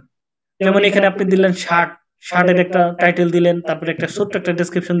করতে পারবেন। যেমন এখানে আপনি দিলেন শার্ট, শার্টের একটা টাইটেল দিলেন, তারপরে একটা ছোট্ট একটা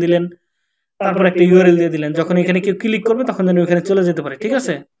ডেসক্রিপশন দিলেন, তারপর একটা ইউআরএল দিয়ে দিলেন। যখন এখানে কেউ ক্লিক করবে তখন যেন ওখানে চলে যেতে পারে, ঠিক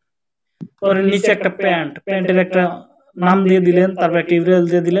আছে? ধরেন নিচে একটা প্যান্ট, প্যান্টের একটা নাম দিয়ে দিলেন, তারপর একটা ইউআরএল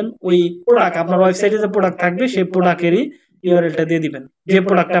দিয়ে দিলেন। ওই প্রোডাক্ট আপনার ওয়েবসাইটে যে প্রোডাক্ট থাকবে সেই প্রোডাক্টেরই ইউআরএলটা দিয়ে দিবেন, যে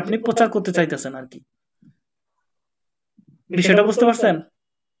প্রোডাক্টটা আপনি প্রচার করতে চাইতেছেন আর কি। বিষয়টা বুঝতে পারছেন?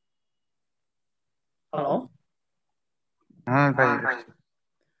 হ্যালো, হ্যাঁ ভাই।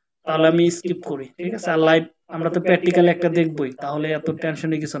 তাহলে আমি স্কিপ করি, ঠিক আছে? আর লাইভ আমরা তো প্র্যাকটিক্যালি একটা দেখবই, তাহলে এত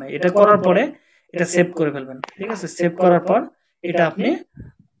টেনশনের কিছু নাই। এটা করার পরে এটা সেভ করে ফেলবেন, ঠিক আছে? সেভ করার পর এটা আপনি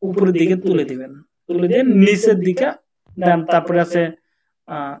উপরের দিকে তুলে দিবেন, তুলে দিয়ে নিচের দিকে দেন। তারপরে আছে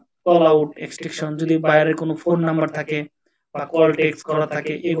কল আউট এক্সটেনশন, যদি বাইরের কোনো ফোন নাম্বার থাকে বা কল টেক্সট করা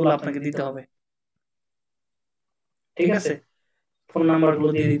থাকে, এগুলো আপনাকে দিতে হবে, ঠিক আছে? ফোন নাম্বারগুলো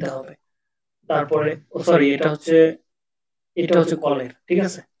দিয়ে দিতে হবে। তারপরে সরি, এটা হচ্ছে কলের, ঠিক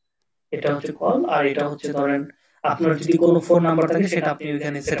আছে? এটা হচ্ছে কল, আর এটা হচ্ছে ধরেন আপনার যদি কোনো ফোন নাম্বার থাকে সেটা আপনি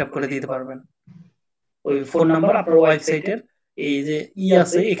ওইখানে সেটআপ করে দিতে পারবেন। ওই ফোন নাম্বার আপনার ওয়েবসাইটের এই যে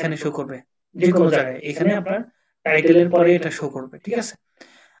আছে এখানে শো করবে, যে কোনো জায়গায় এখানে আপনার টাইটেলের পরে এটা শো করবে, ঠিক আছে?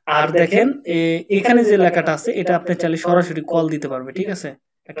 আর দেখেন এখানে যে লেখাটা আছে এটা আপনি চাইলে সরাসরি কল দিতে পারবে, ঠিক আছে?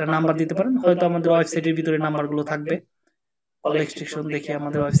 একটা নাম্বার দিতে পারেন, হয়তো আমাদের ওয়েবসাইটের ভিতরে নাম্বারগুলো থাকবে। কল এক্সটেনশন দেখি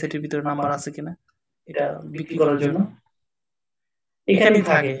আমাদের ওয়েবসাইটের ভিতরে নাম্বার আছে কিনা এটা বিক্রি করার জন্য। এখানেই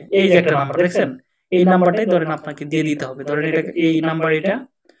থাকে এই যে একটা নাম্বার দেখছেন, এই নাম্বারটাই ধরেন আপনাকে দিয়ে দিতে হবে। ধরেন এটা এই নাম্বার, এটা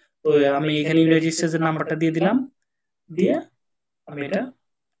তো আমি এখানে রেজিস্ট্রেশন নাম্বারটা দিয়ে দিলাম, দিয়ে আমি এটা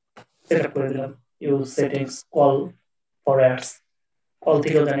সেটআপ করে দিলাম। Use settings call for ads, call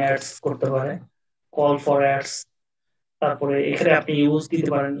থেকেও জানি অ্যাডস করতে পারে, কল ফর অ্যাডস। তারপরে এখানে আপনি ইউজ দিতে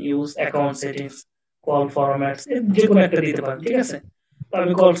পারেন, use account settings, call for ads, যে কোনো একটা দিতে পারেন, ঠিক আছে? তো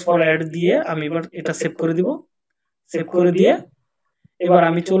আমি কল ফর অ্যাড দিয়ে আমি এবার এটা সেভ করে দিব। সেভ করে দিয়ে এবার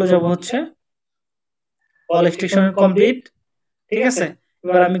আমি চলে যাব হচ্ছে কল এক্সটেনশন কমপ্লিট, ঠিক আছে?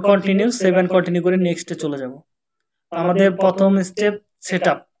 এবার আমি কন্টিনিউ সেভ এন্ড কন্টিনিউ করে নেক্সটে চলে যাব। আমাদের প্রথম স্টেপ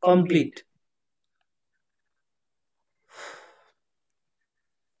সেটআপ কমপ্লিট।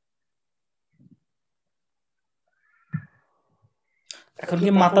 এখন কি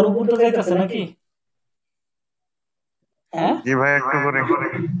মাথার উপর তো যাইতেছে নাকি? হ্যাঁ জি ভাই একটু করে।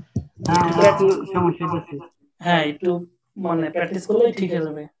 একটু সমস্যা হচ্ছে। হ্যাঁ একটু মানে প্র্যাকটিস করলেই ঠিক হয়ে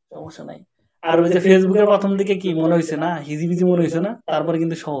যাবে, সমস্যা নাই। আর ওই যে ফেসবুকের প্রথম দিকে কি মনে হয়েছে না, হিজিবিজি মনে হয়েছে না, তারপরে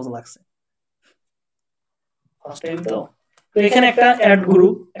কিন্তু সহজ লাগছে ফার্স্ট টাইম তো। তো এখানে একটা অ্যাড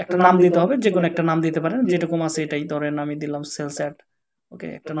গ্রুপ একটা নাম দিতে হবে, যে কোনো একটা নাম দিতে পারেন, যেরকম আছে এটাই ধরেন আমি দিলাম সেলস অ্যাড। ওকে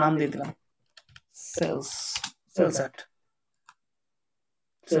একটা নাম দিয়ে দিলাম sales sales add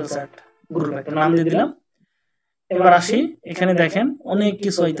sales add group একটা নাম দিয়ে দিলাম। এবার আসি এখানে দেখেন অনেক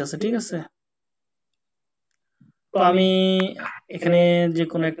কিছু হইতাছে, ঠিক আছে। তো আমি এখানে যে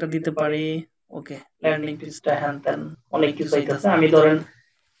কোনো একটা দিতে পারি। ওকে ল্যান্ডিং পেজটা হ্যান ত্যান অনেক কিছু হইতাছে। আমি ধরেন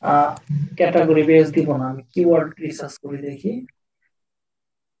ক্যাটাগরি বেস দিব না, আমি কিওয়ার্ড রিসার্চ করে দেখি।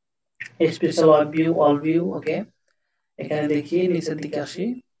 Special view all view. ওকে এখানে দেখি নিচের দিকে আসি,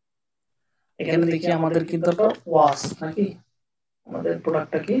 এখানে দেখি আমাদের কি দরকার ওয়াচ নাকি, আমাদের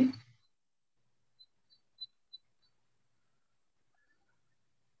প্রোডাক্টটা কি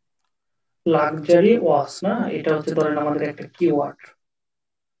লাক্সারি ওয়াচ না, এটা হচ্ছে ধরেন আমাদের একটা কিওয়ার্ড।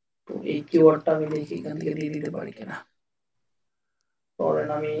 তো এই কিওয়ার্ডটা আমি দেখি এখান থেকে দিয়ে দিতে পারি কিনা। ধরেন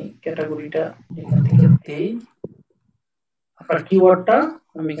আমি ক্যাটাগরিটা এখান থেকে দেই, আপনার কিওয়ার্ডটা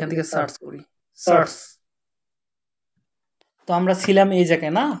আমি এখান থেকে সার্চ করি, সার্চ। তো আমরা ছিলাম এই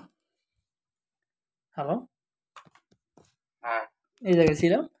জায়গায় না, হ্যালো এই জায়গায়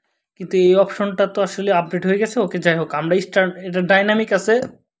ছিলাম, কিন্তু এই অপশনটা তো আসলে আপডেট হয়ে গেছে। ওকে যাই হোক, আমরা এটা ডাইনামিক আছে,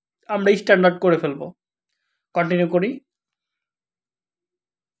 আমরা স্ট্যান্ডার্ড করে ফেলবো। কন্টিনিউ করি।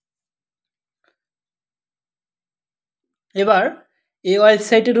 এবার এই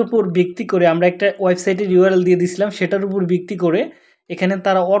ওয়েবসাইটের উপর ভিত্তি করে আমরা একটা ওয়েবসাইটের ইউআরএল দিয়ে দিয়েছিলাম, সেটার উপর ভিত্তি করে এখানে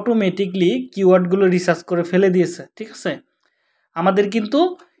তারা অটোমেটিকলি কিওয়ার্ডগুলো রিসার্চ করে ফেলে দিয়েছে, ঠিক আছে। আমাদের কিন্তু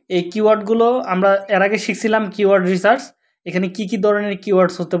এই কিওয়ার্ডগুলো আমরা এর আগে শিখছিলাম কিওয়ার্ড রিসার্চ। এখানে কি কি ধরনের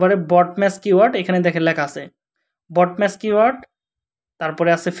কিওয়ার্ডস হতে পারে, বট ম্যাচ কিওয়ার্ড এখানে দেখে লেখা আছে, বট ম্যাচ কিওয়ার্ড, তারপরে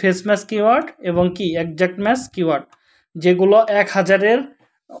আছে ফেস ম্যাচ কিওয়ার্ড এবং কি এক্সাক্ট ম্যাচ কিওয়ার্ড, যেগুলো 1000-এর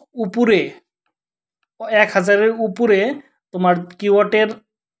উপরে 1000-এর উপরে তোমার কিওয়ার্ডের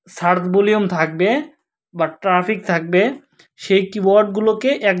সার্চ ভলিউম থাকবে বা ট্রাফিক থাকবে, সেই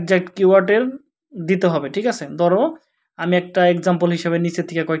কিওয়ার্ডগুলোকে এক্সাক্ট কিওয়ার্ডের দিতে হবে, ঠিক আছে। ধরো আমি একটা এক্সাম্পল হিসেবে নিচে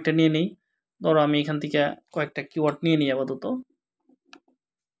থেকে কয়েকটা নিয়ে নিই। ধরো আমি এখান থেকে কয়েকটা কিওয়ার্ড নিয়ে নিই আপাতত।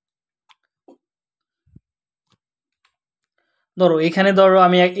 ধরো এখানে ধরো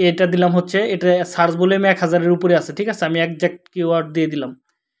আমি এটা দিলাম হচ্ছে, এটা সার্চ ভলিউমে 1000-এর উপরে আছে, ঠিক আছে। আমি এক্সাক্ট কিওয়ার্ড দিয়ে দিলাম,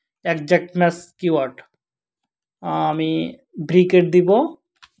 এক্সাক্ট ম্যাচ কিওয়ার্ড। আমি ব্রিকেট দিব,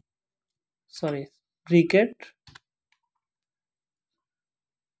 সরি ব্রিকেট,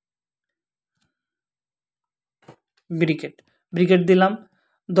 ব্রিকেট ব্রিকেট দিলাম।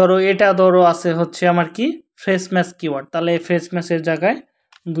 ধরো এটা ধরো আছে হচ্ছে আমার কি ফ্রেশ ম্যাচ কিওয়ার্ড, তাহলে ফ্রেশ ম্যাচের জায়গায়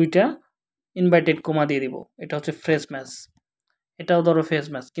দুইটা ইনভাইটেড কমা দিয়ে দিব, এটা হচ্ছে ফ্রেশ ম্যাচ। এটাও ধরো ফ্রেশ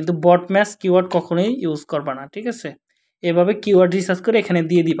ম্যাচ, কিন্তু বট ম্যাচ কিওয়ার্ড কখনোই ইউজ করবা না, ঠিক আছে। এভাবে কিওয়ার্ড রিসার্চ করে এখানে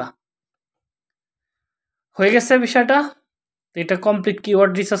দিয়ে দিবা। হয়ে গেছে বিষয়টা। এটা কমপ্লিট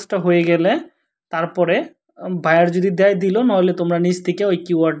কিওয়ার্ড রিসার্চটা হয়ে গেলে তারপরে বায়ার যদি দেয় দিল, নইলে তোমরা নিজ থেকে ওই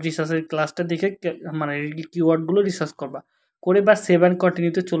কিওয়ার্ড রিসার্চের ক্লাসটা দেখে মানে কিওয়ার্ডগুলো রিসার্চ করবা করে বা সেভ অ্যান্ড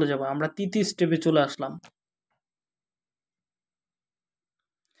কন্টিনিউতে চলে যাবো। আমরা তৃতীয় স্টেপে চলে আসলাম।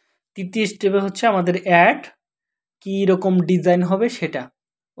 তৃতীয় স্টেপে হচ্ছে আমাদের অ্যাড কি রকম ডিজাইন হবে সেটা।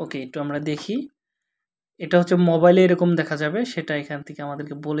 ওকে একটু আমরা দেখি, এটা হচ্ছে মোবাইলে এরকম দেখা যাবে, সেটা এখান থেকে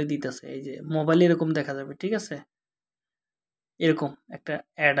আমাদেরকে বলে দিতেছে। এই যে মোবাইলে এরকম দেখা যাবে, ঠিক আছে, এরকম একটা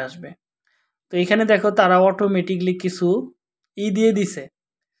অ্যাড আসবে। তো এখানে দেখো তারা অটোমেটিকলি কিছু দিয়ে দিছে,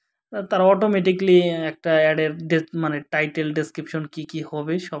 তারা অটোমেটিকলি একটা অ্যাডের মানে টাইটেল ডেসক্রিপশন কি কি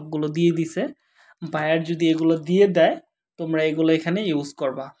হবে সবগুলো দিয়ে দিছে। বায়ার যদি এগুলো দিয়ে দেয় তোমরা এগুলো এখানে ইউজ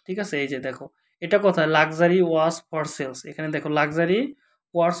করবা, ঠিক আছে। এই যে দেখো এটা কোথায়, লাক্সারি ওয়াচ ফর সেলস, এখানে দেখো লাক্সারি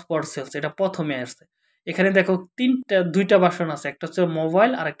ওয়াচ ফর সেলস, এটা প্রথমে আসছে। এখানে দেখো দুইটা ভার্সন আছে, একটা হচ্ছে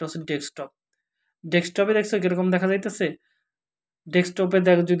মোবাইল আর একটা হচ্ছে ডেস্কটপ। ডেস্কটপে দেখছো কিরকম দেখা যাইতেছে, ডেস্কটপে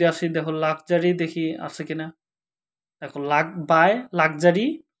দেখো যদি আসি, দেখো লাক্সারি দেখি আছে কিনা, দেখো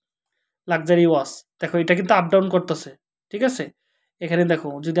লাক্সারি ওয়াচ, দেখো এটা কিন্তু আপ ডাউন করতেছে, ঠিক আছে। এখানে দেখো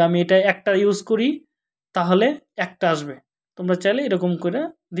যদি আমি এটা একটা ইউজ করি তাহলে একটা আসবে, তোমরা চাইলে এরকম করে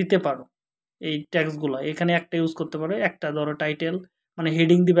দিতে পারো। এই ট্যাক্সগুলো এখানে একটা ইউজ করতে পারো, একটা ধরো টাইটেল মানে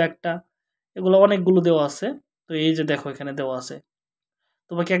হেডিং দিবে একটা, এগুলো অনেকগুলো দেওয়া আছে। তো এই যে দেখো এখানে দেওয়া আছে,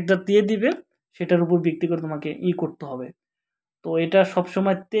 তোমাকে একটা দিয়ে দিবে, সেটার উপর ভিত্তি করে তোমাকে করতে হবে। তো এটা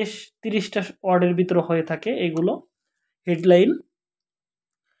সবসময় 30টা ওয়ার্ডের ভিতরে হয়ে থাকে এগুলো হেডলাইন,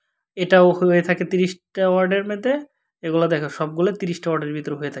 এটাও হয়ে থাকে 30টা ওয়ার্ডের মধ্যে। এগুলো দেখো সবগুলো 30টা ওয়ার্ডের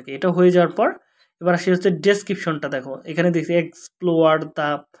ভিতরে হয়ে থাকে। এটা হয়ে যাওয়ার পর এবার আসি হচ্ছে ডেসক্রিপশনটা। দেখো এখানে দেখছি এক্সপ্লোর দ্য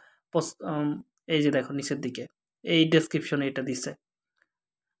এই যে দেখো নিচের দিকে এই ডেসক্রিপশনে এটা দিছে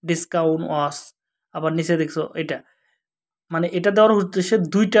ডিসকাউন্ট ওয়াস। আবার নিচে দেখছো এটা, মানে এটা দেওয়ার উদ্দেশ্যে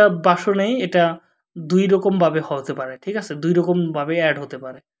দুইটা বাসনেই এটা দুই রকমভাবে হতে পারে, ঠিক আছে, দুই রকমভাবে অ্যাড হতে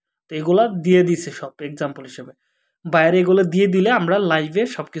পারে। তো এগুলা দিয়ে দিছে সব এক্সাম্পল হিসেবে। বায়ার এগুলো দিয়ে দিলে আমরা লাইভে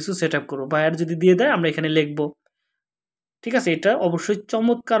সব কিছু সেট আপ করবো। বায়ার যদি দিয়ে দেয় আমরা এখানে লিখবো, ঠিক আছে। এটা অবশ্যই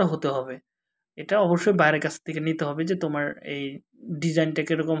চমৎকার হতে হবে, এটা অবশ্যই বাইরের কাছ থেকে নিতে হবে যে তোমার এই ডিজাইনটা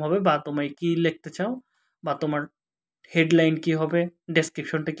কীরকম হবে, বা তুমি কি লিখতে চাও, বা তোমার হেডলাইন কি হবে,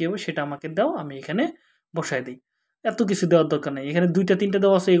 ডেসক্রিপশনটা কী হবে সেটা আমাকে দাও, আমি এখানে বসায় দিই। এত কিছু দেওয়ার দরকার নেই, এখানে 2টা 3টা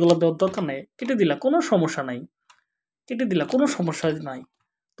দেওয়া আছে, এগুলো দেওয়ার দরকার নেই। কেটে দিলা কোনো সমস্যা নাই, কেটে দিলা কোনো সমস্যা নাই,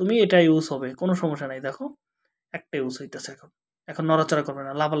 তুমি এটা ইউজ হবে কোনো সমস্যা নাই। দেখো একটা ইউজ হইতেছে, এখন এখন নড়াচড়া করবে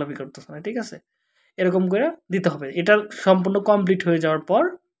না, লাফালাফি করতেছে না, ঠিক আছে। এরকম করে দিতে হবে। এটা সম্পূর্ণ কমপ্লিট হয়ে যাওয়ার পর,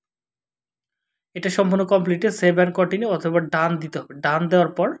 এটা সম্পূর্ণ কমপ্লিটে সেভ অ্যান্ড কন্টিনিউ অথবা ডান দিতে হবে। ডান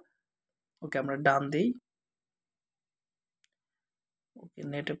দেওয়ার পর ওকে আমরা ডান দিই। ওকে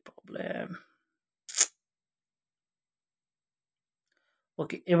নেটে প্রবলেম,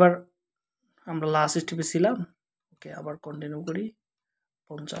 ওকে এবার আমরা লাস্ট স্টেপে ছিলাম। ওকে আবার কন্টিনিউ করি,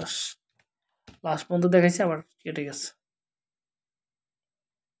 50 লাস্ট পর্যন্ত দেখাইছি, আবার কেটে গেছে।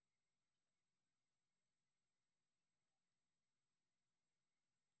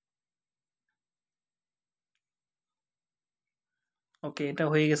 ওকে এটা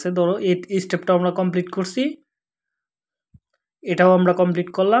হয়ে গেছে। ধরো এই স্টেপটা আমরা কমপ্লিট করছি, এটাও আমরা কমপ্লিট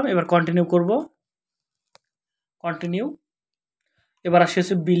করলাম। এবার কন্টিনিউ করব, কন্টিনিউ। এবার আসে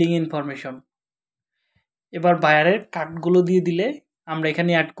হচ্ছে বিলিং ইনফরমেশন। এবার বায়ারের কার্ডগুলো দিয়ে দিলে আমরা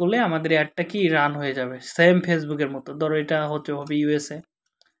এখানে অ্যাড করলে আমাদের অ্যাডটা কি রান হয়ে যাবে সেম ফেসবুকের মতো। ধরো এটা হচ্ছে হবে ইউএসএ,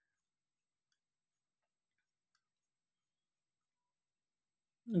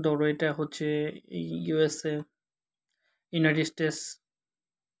 ধরো এটা হচ্ছে ইউএসএ, ইউনাইটেড স্টেটস,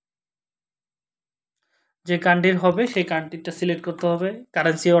 যে কান্ট্রির হবে সেই কান্ট্রিটা সিলেক্ট করতে হবে।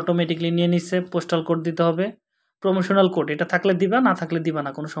 কারেন্সি অটোমেটিকলি নিয়ে নিচ্ছে, পোস্টাল কোড দিতে হবে, প্রমোশনাল কোড এটা থাকলে দিবা, না থাকলে দিবা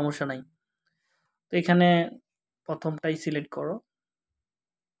না, কোনো সমস্যা নাই। তো এখানে প্রথমটাই সিলেক্ট করো,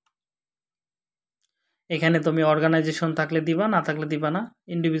 এখানে তুমি অর্গানাইজেশন থাকলে দিবা, না থাকলে দিবা না,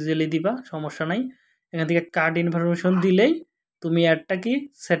 ইন্ডিভিজুয়ালি দিবা, সমস্যা নাই। এখান থেকে কার্ড ইনফরমেশন দিলেই তুমি অ্যাডটা কি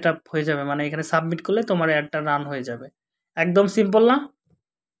সেট আপ হয়ে যাবে, মানে এখানে সাবমিট করলে তোমার অ্যাডটা রান হয়ে যাবে। একদম সিম্পল না,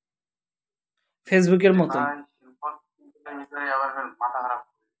 ফেসবুকের মতোই।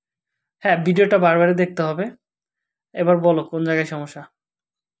 হ্যাঁ ভিডিওটা বারবার দেখতে হবে। এবার বলো কোন জায়গায় সমস্যা।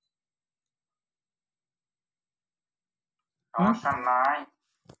 সমস্যা নাই,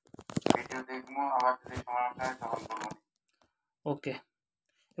 ভিডিও দেখবো, আবার যদি সমস্যা হয় তখন বলবো। ওকে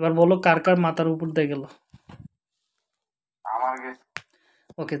এবার বলো কার কার মাথার উপর দিয়ে গেল। আমার গেছে।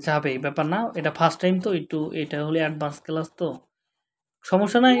 ওকে যাবে, ব্যাপার না, এটা ফার্স্ট টাইম তো একটু, এটা হলে অ্যাডভান্স ক্লাস তো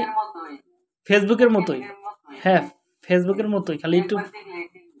সমস্যা নাই, ফেসবুকের মতোই। হ্যাঁ ফেসবুকের মতোই, খালি একটু,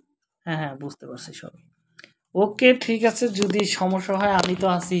 হ্যাঁ হ্যাঁ বুঝতে পারছি সব। ওকে ঠিক আছে, যদি সমস্যা হয় আমি তো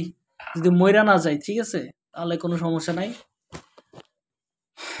আছি, যদি মইরা না যাই ঠিক আছে তাহলে কোনো সমস্যা নাই।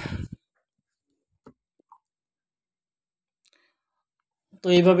 তো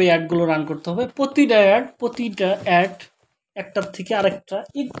এইভাবে অ্যাডগুলো রান করতে হবে। প্রতিটা অ্যাড একটার থেকে আরেকটা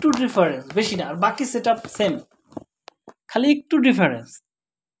একটু ডিফারেন্স, বেশি না, আর বাকি সেটআপ সেম, খালি একটু ডিফারেন্স,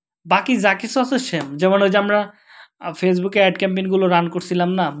 বাকি যা কিছু আছে সেম। যেমন ওই যে আমরা ফেসবুকে অ্যাড ক্যাম্পেইনগুলো রান করছিলাম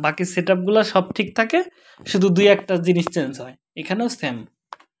না, বাকি সেটআপগুলো সব ঠিক থাকে, শুধু 2-1টা জিনিস চেঞ্জ হয়, এখানেও সেম।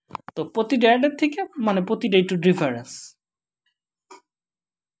 তো প্রতিটা অ্যাডের থেকে মানে প্রতিটা একটু ডিফারেন্স।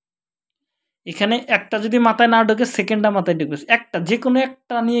 এখানে একটা যদি মাথায় না ঢোকে সেকেন্ডটা মাথায় ঢুকবে, একটা যে কোনো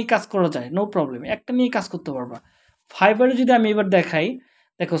একটা নিয়েই কাজ করা যায়, নো প্রবলেম, একটা নিয়েই কাজ করতে পারবা। ফাইবারে যদি আমি এবার দেখাই,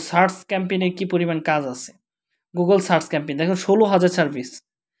 দেখো সার্চ ক্যাম্পেইনে কি পরিমাণ কাজ আছে। গুগল সার্চ ক্যাম্পেইন দেখো 16,000 সার্ভিস,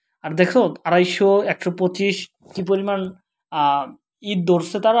 আর দেখো 250, 125 কি পরিমাণ ঈদ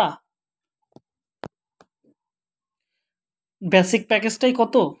ধরছে তারা। বেসিক প্যাকেজটাই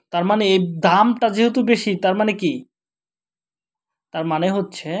কত, তার মানে এই দামটা যেহেতু বেশি, তার মানে কি, তার মানে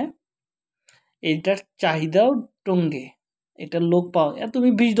হচ্ছে এইটার চাহিদাও টঙ্গে, এটার লোক পাওয়া। তুমি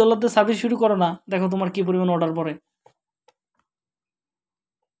 $20 দিয়ে সার্ভিস শুরু করো না, দেখো তোমার কি পরিমাণ অর্ডার পড়ে।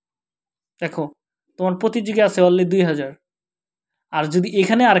 দেখো তোমার প্রতি যুগে আছে অনলি 2,000। আর যদি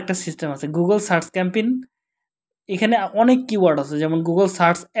এখানে আরেকটা সিস্টেম আছে গুগল সার্চ ক্যাম্পেইন, এখানে অনেক কিওয়ার্ড আছে, যেমন গুগল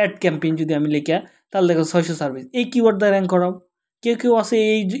সার্চ অ্যাড ক্যাম্পেইন যদি আমি লিখা, তাহলে দেখো 600 সার্ভিস। এই কিওয়ার্ড দ্বারা র্যাঙ্ক করাও, কেউ কেউ আছে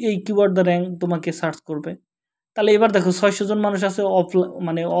এই কিওয়ার্ড দ্বারা র্যাঙ্ক তোমাকে সার্চ করবে, তাহলে এবার দেখো 600 জন মানুষ আছে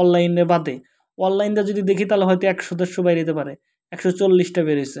মানে অনলাইনে বাদে। অনলাইনে যদি দেখি তাহলে হয়তো 100-150 বাইরে পারে, 140টা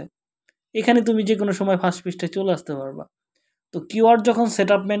বেরিয়েছে। এখানে তুমি যে কোনো সময় ফার্স্ট পৃষ্ঠায় চলে আসতে পারবা। তো কিওয়ার্ড যখন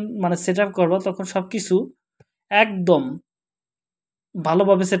মানে সেট আপ করবা তখন সব কিছু একদম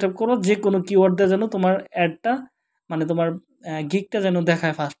ভালোভাবে সেট আপ করো, যে কোনো কিওয়ার্ড দিয়ে যেন তোমার অ্যাডটা মানে তোমার গিগটা যেন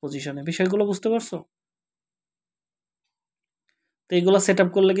দেখায় ফার্স্ট পজিশনে। বিষয়গুলো বুঝতে পারছো? তো এগুলো সেট আপ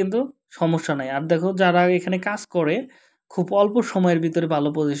করলে কিন্তু সমস্যা নাই। আর দেখো যারা এখানে কাজ করে খুব অল্প সময়ের ভিতরে ভালো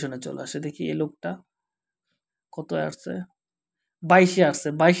পজিশনে চলে আসে। দেখি এই লোকটা কত আসছে, 22-এ আসছে,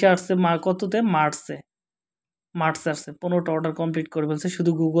 22-এ আসছে কততে, মার্চে আসছে, 15টা অর্ডার কমপ্লিট করে ফেলছে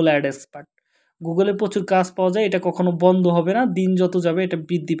শুধু গুগল অ্যাড এক্সপার্ট। গুগলে প্রচুর কাজ পাওয়া যায়, এটা কখনো বন্ধ হবে না, দিন যত যাবে এটা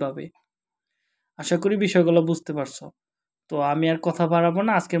বৃদ্ধি পাবে। আশা করি বিষয়গুলো বুঝতে পারছো। তো আমি আর কথা বাড়াবো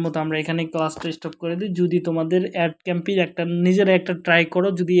না, আজকের মতো আমরা এখানে ক্লাসটা স্টপ করে দিই। যদি তোমাদের অ্যাড ক্যাম্পেইন একটা নিজেরা একটা ট্রাই করো,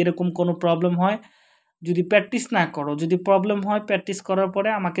 যদি এরকম কোনো প্রবলেম হয়, যদি প্র্যাকটিস না করো, যদি প্রবলেম হয় প্র্যাকটিস করার পরে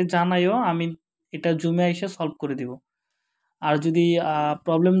আমাকে জানাইও, আমি এটা জুমে এসে সলভ করে দিব। আর যদি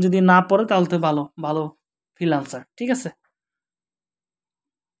প্রবলেম যদি না পড়ে তাহলে তো ভালো ভালো ফ্রিল্যান্সার, ঠিক আছে?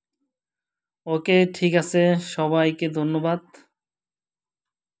 ওকে, ঠিক আছে, সবাইকে ধন্যবাদ।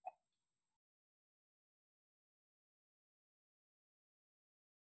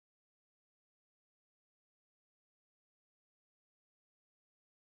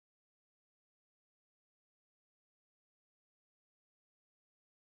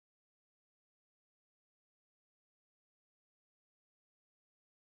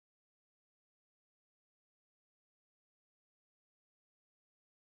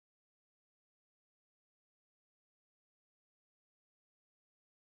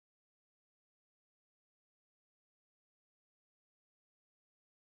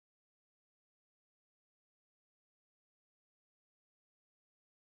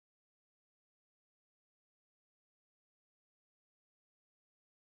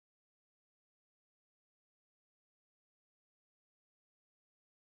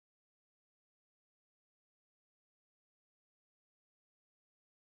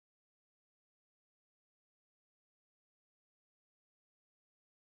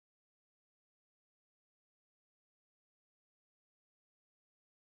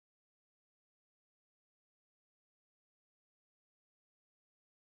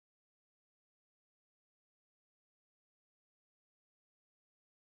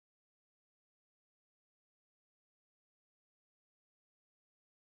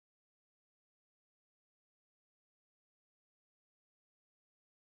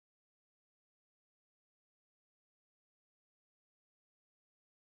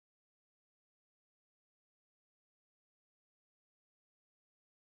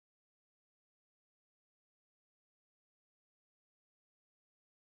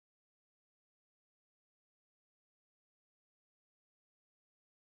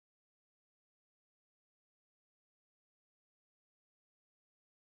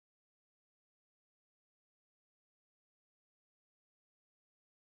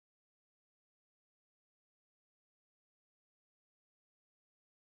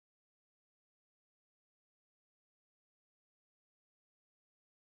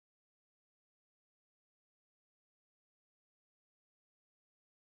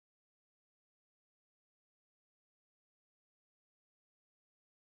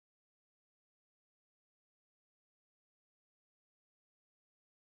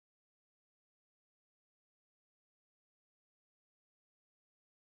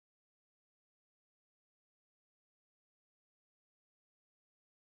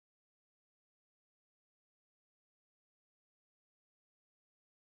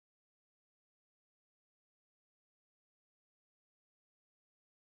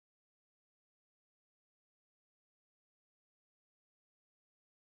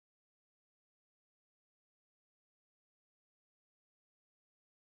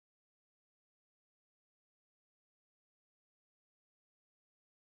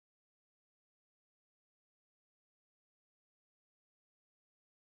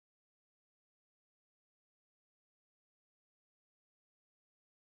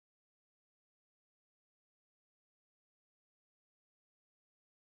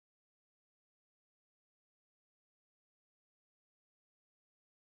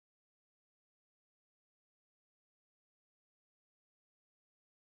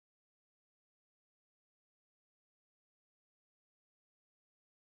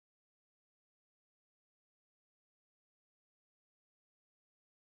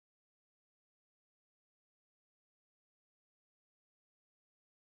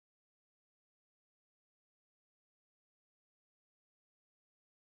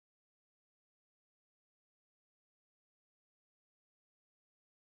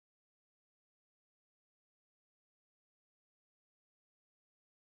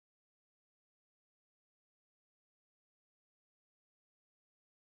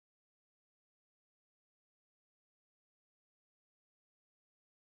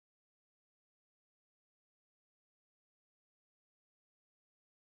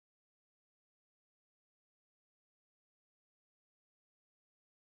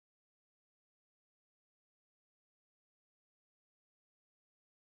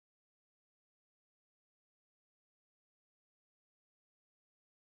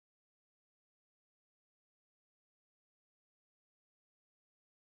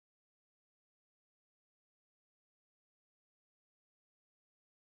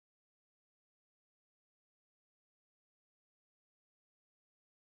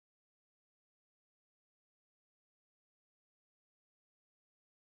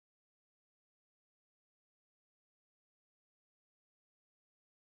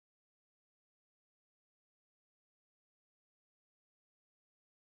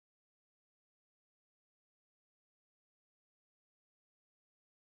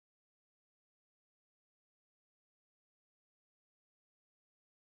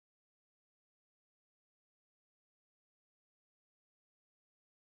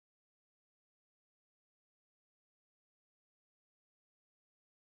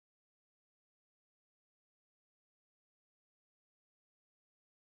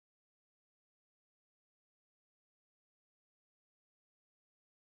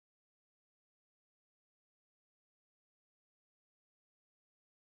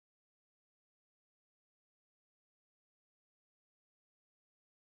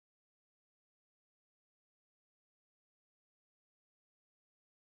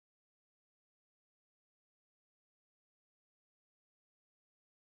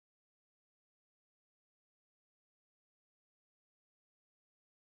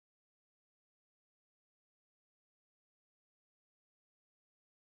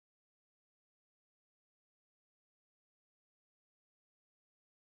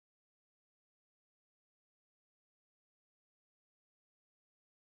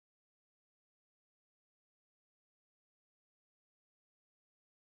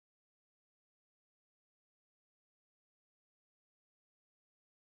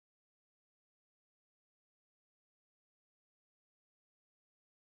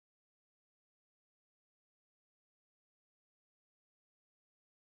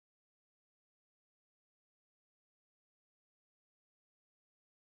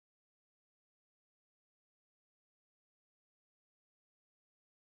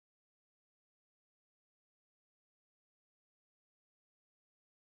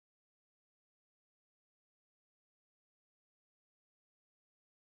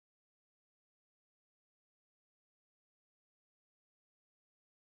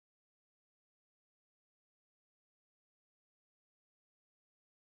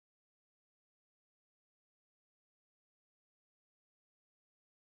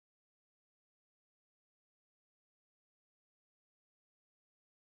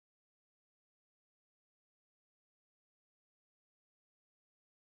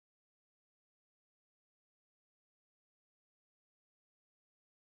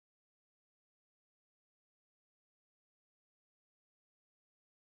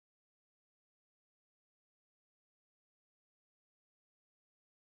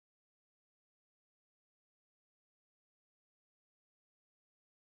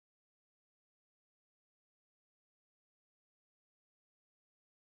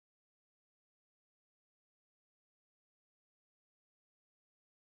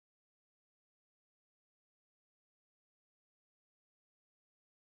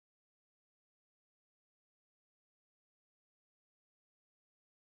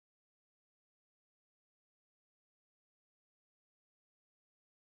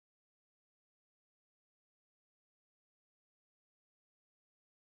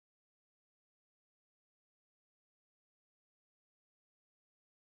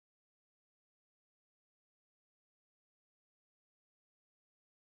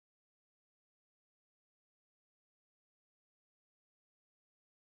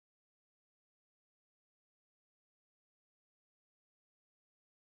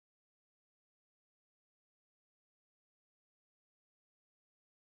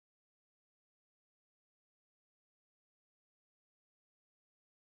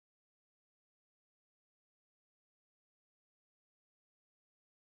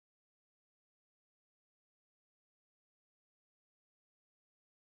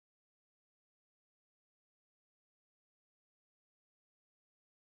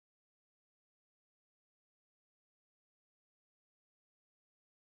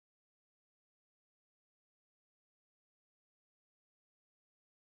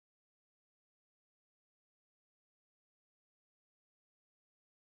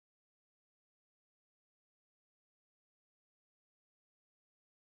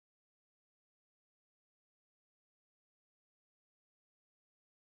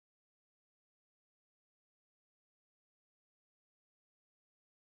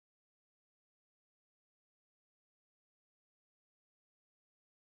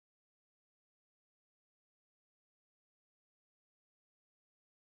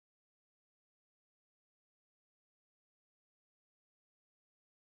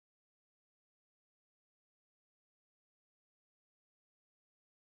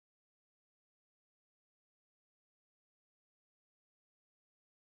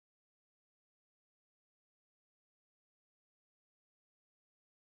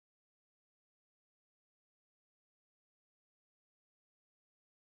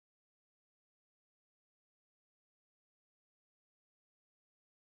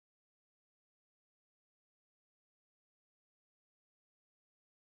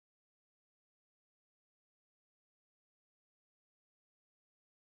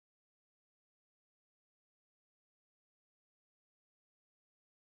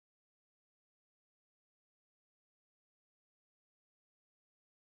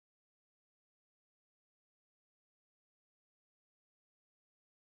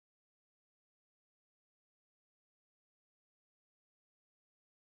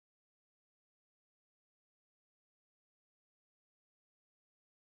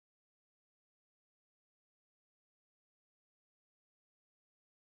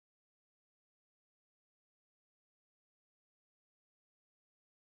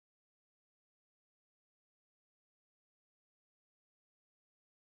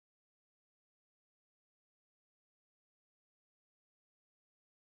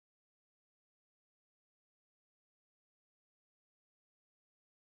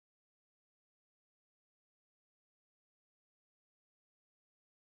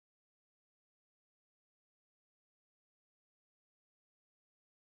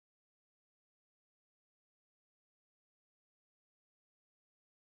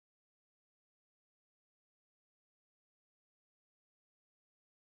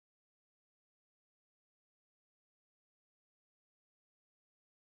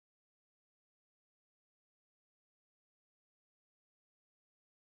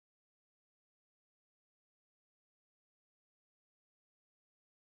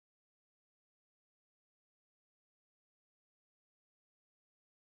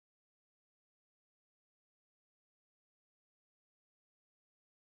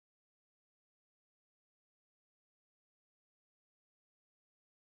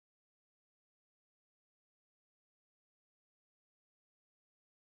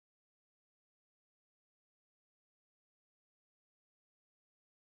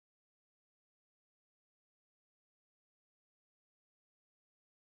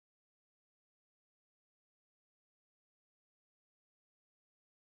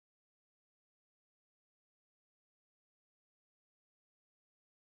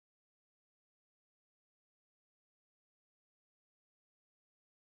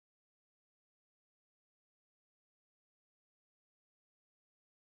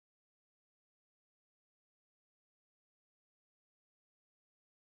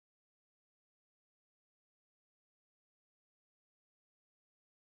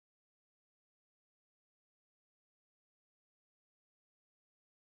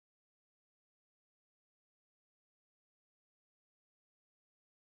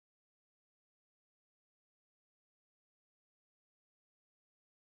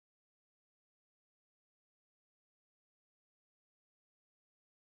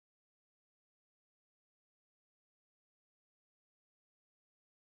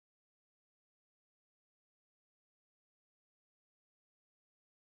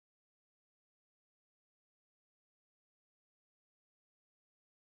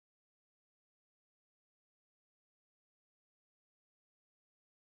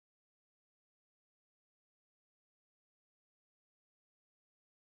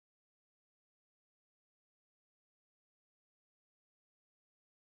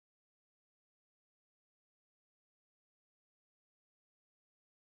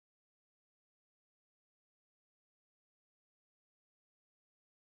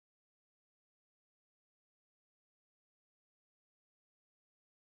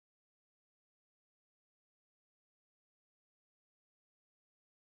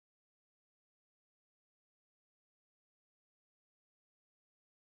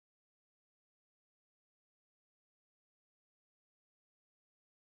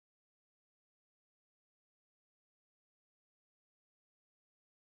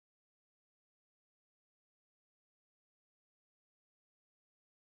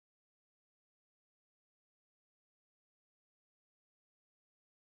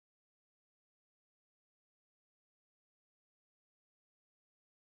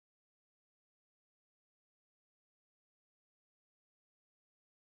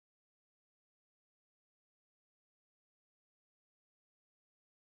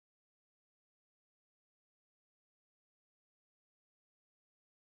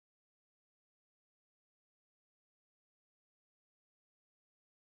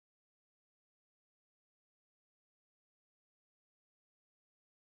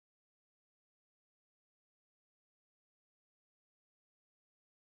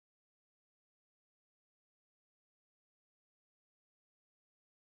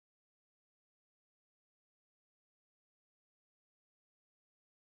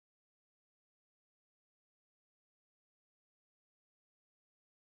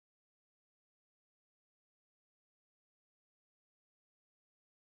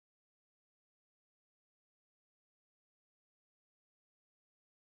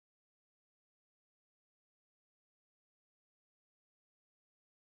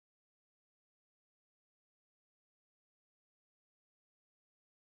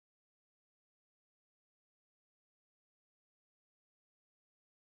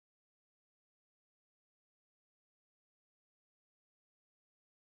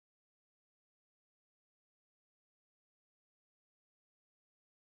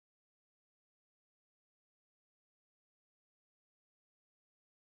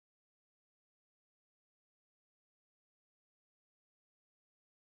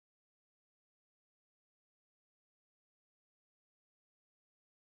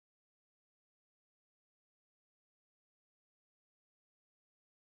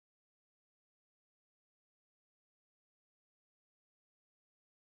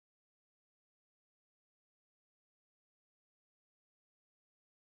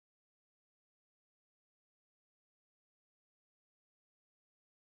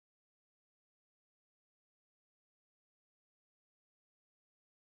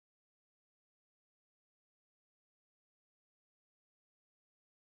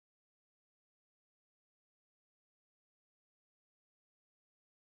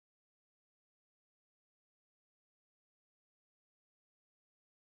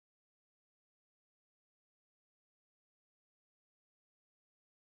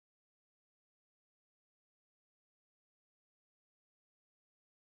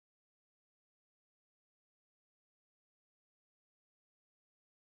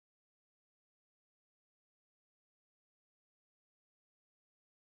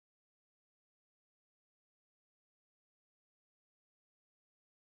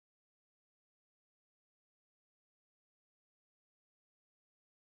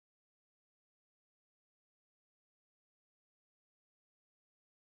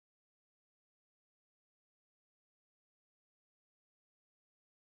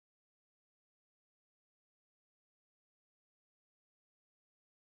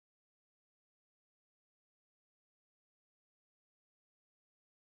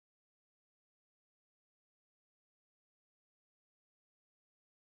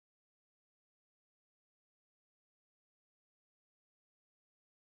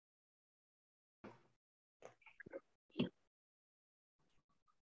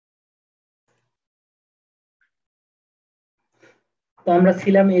 তো আমরা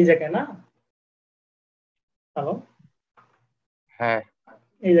ছিলাম এই জায়গায় না, হ্যালো, হ্যাঁ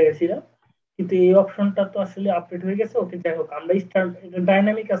এই জায়গায় ছিলাম, কিন্তু এই অপশনটা তো আসলে আপডেট হয়ে গেছে। ওকে, যাই হোক, আমরা এটা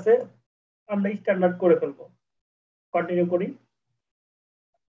ডাইনামিক আছে, আমরা স্ট্যান্ডার্ড করে ফেলবো। কন্টিনিউ করি।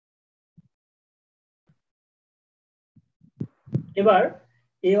 এবার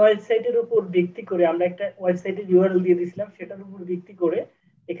এই ওয়েবসাইটের উপর ভিত্তি করে আমরা একটা ওয়েবসাইটের ইউআরএল দিয়ে দিয়েছিলাম, সেটার উপর ভিত্তি করে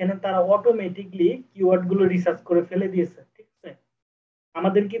এখানে তারা অটোমেটিকলি কিওয়ার্ড গুলো রিসার্চ করে ফেলে দিয়েছে, ঠিক আছে।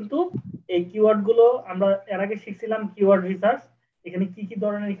 আমাদের কিন্তু এই কিওয়ার্ড গুলো আমরা এর আগে শিখছিলাম কিওয়ার্ড রিসার্চ। এখানে কি কি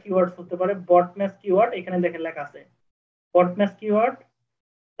ধরনের কিওয়ার্ডস হতে পারে? বট ম্যাচ কিওয়ার্ড, এখানে দেখেন লেখা আছে বট ম্যাচ কিওয়ার্ড,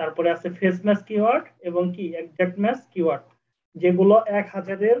 তারপরে আছে ফেস ম্যাচ কিওয়ার্ড এবং কি এক্সাক্ট ম্যাচ কিওয়ার্ড, যেগুলো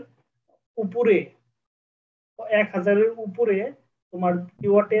 1000-এর উপরে, 1000-এর উপরে তোমার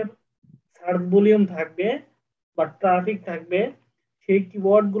কিওয়ার্ডের সার্চ ভলিউম থাকবে বা ট্রাফিক থাকবে, সেই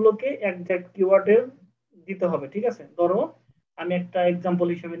কিওয়ার্ড গুলোকে এক্সাক্ট কিওয়ার্ডের দিতে হবে, ঠিক আছে। ধরো আমি একটা এক্সাম্পল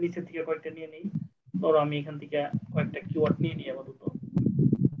হিসেবে নিচে থেকে কয়েকটা নিয়ে নিই। ধরো আমি এখান থেকে কয়েকটা কিওয়ার্ড নিয়ে নিই আপাতত।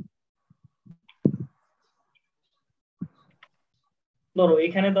 ধরো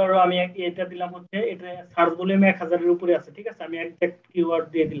এখানে ধরো আমি এটা দিলাম হচ্ছে, এটা সার্চ ভলিউমে 1000-এর উপরে আছে, ঠিক আছে। আমি এক্সাক্ট কিওয়ার্ড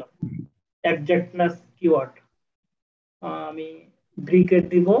দিয়ে দিলাম, এক্সাক্টনেস কিওয়ার্ড। আমি ব্রিকেট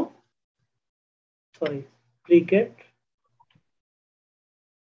দিব, সরি, ব্রিকেট,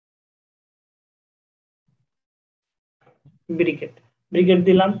 ব্রিকেট, ব্রিকেট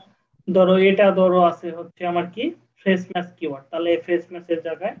দিলাম। ধরো এটা ধরো আছে হচ্ছে আমার কি ফেস ম্যাচ কিওয়ার্ড, তাহলে ফেস ম্যাচের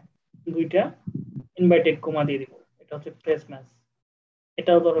জায়গায় দুইটা ইনভাইটেড কমা দিয়ে দিব, এটা হচ্ছে ফেস ম্যাচ।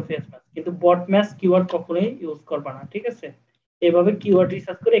 এটাও ধরো ফেস ম্যাচ, কিন্তু বট ম্যাচ কিওয়ার্ড কখনোই ইউজ করবা না, ঠিক আছে। এভাবে কিওয়ার্ড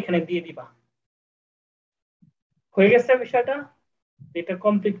রিসার্চ করে এখানে দিয়ে দিবা। হয়ে গেছে বিষয়টা। এটা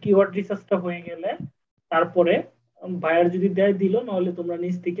কমপ্লিট কিওয়ার্ড রিসার্চটা হয়ে গেলে তারপরে বায়ার যদি দেয় দিল, নাহলে তোমরা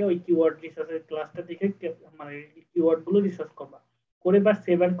নিজ থেকে ওই কিওয়ার্ড রিসার্চের ক্লাসটা দেখে মানে কিওয়ার্ড গুলো রিসার্চ করবা করে বা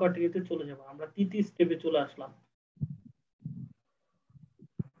সেভ এন্ড কন্টিনিউতে চলে যাবো। আমরা তৃতীয় স্টেপে চলে আসলাম।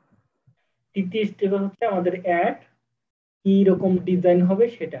 তৃতীয় স্টেপে হচ্ছে আমাদের অ্যাড কি রকম ডিজাইন হবে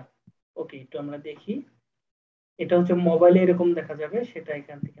সেটা। ওকে, একটু আমরা দেখি। এটা হচ্ছে মোবাইলে এরকম দেখা যাবে, সেটা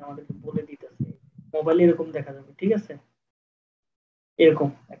এখান থেকে আমাদেরকে বলে দিতেছে। মোবাইলে এরকম দেখা যাবে, ঠিক আছে, এরকম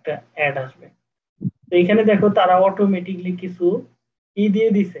একটা অ্যাড আসবে। তো এখানে দেখো তারা অটোমেটিকলি কিছু ই দিয়ে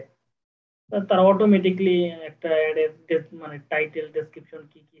দিছে, তারা অটোমেটিকলি একটা অ্যাডের মানে টাইটেল ডেসক্রিপশন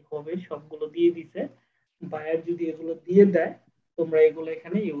কি কি হবে সবগুলো দিয়ে দিছে। বায়ার যদি এগুলো দিয়ে দেয়, তোমরা এগুলো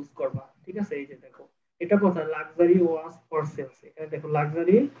এখানে ইউজ করবা, ঠিক আছে। এই যে দেখো, এটা কোথায়, লাক্সারি ওয়াচ ফর সেলস, এখানে দেখো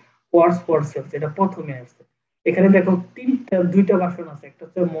লাক্সারি ওয়াচ ফর সেলস, এটা প্রথমে আসছে। এখানে দেখো দুইটা ভার্সন আছে, একটা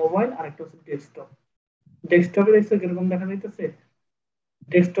হচ্ছে মোবাইল আর একটা হচ্ছে ডেস্কটপ। ডেস্কটপে দেখছো কিরকম দেখা যাইতেছে,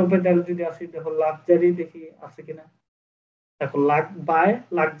 ডেস্কটপে দেখো যদি আসি, দেখো লাক্সারি দেখি আছে কিনা, দেখো বাই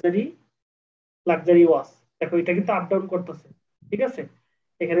লাক্সারি, লাক্সারি ওয়াচ, দেখো এটা কিন্তু আপ ডাউন করতেছে, ঠিক আছে।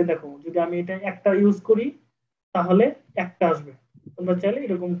 এখানে দেখো যদি আমি এটা একটা ইউজ করি তাহলে একটা আসবে। তোমরা চাইলে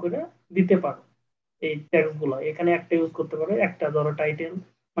এরকম করে দিতে পারো এই ট্যাক্স গুলো, এখানে একটা ইউজ করতে পারো, একটা ধরো টাইটেল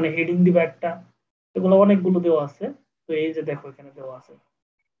মানে হেডিং দিবা একটা, এগুলো অনেকগুলো দেওয়া আছে। তো এই যে দেখো এখানে দেওয়া আছে,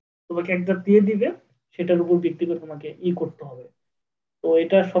 তোমাকে একটা দিয়ে দিবে, সেটার উপর ভিত্তি করে তোমাকে করতে হবে। তো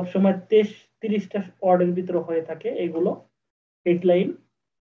এটা সবসময় 30টা ওয়ার্ডের ভিতরে হয়ে থাকে এগুলো, হেডলাইন,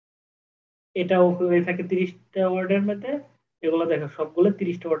 এটাও হয়ে থাকে 30টা ওয়ার্ডের মধ্যে। এগুলো দেখো সবগুলো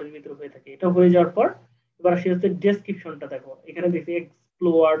 30টা ওয়ার্ডের ভিতরে হয়ে থাকে। এটা হয়ে যাওয়ার পর এবার আসি হচ্ছে ডেসক্রিপশনটা, দেখো এখানে দেখি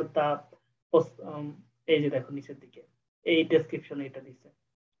এক্সপ্লোর দা, এই যে দেখো নিচের দিকে এই ডেসক্রিপশন এটা দিচ্ছে,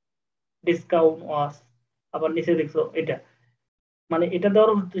 ডিসকাউন্ট ওয়াস, আবার নিচে দেখছো এটা, মানে এটা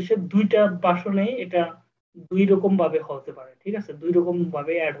দেওয়ার উদ্দেশ্যে দুইটা ভাষণে এটা দুই রকম ভাবে হতে পারে, ঠিক আছে, দুই রকম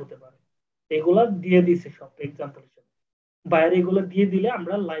ভাবে অ্যাড হতে পারে। এগুলা দিয়ে দিছে সব এক্সাম্পল হিসেবে। বায়ার এগুলো দিয়ে দিলে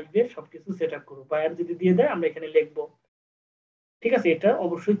আমরা লাইভে সবকিছু সেট আপ করবো, বায়ার যদি দিয়ে দেয় আমরা এখানে লিখবো, ঠিক আছে। এটা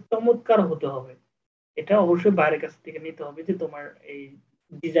অবশ্যই চমৎকার হতে হবে, এটা অবশ্যই বাইরের কাছ থেকে নিতে হবে যে তোমার এই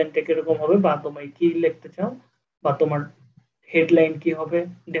ডিজাইনটা কিরকম হবে, বা তোমার কি লিখতে চাও, বা তোমার হেডলাইন কি হবে,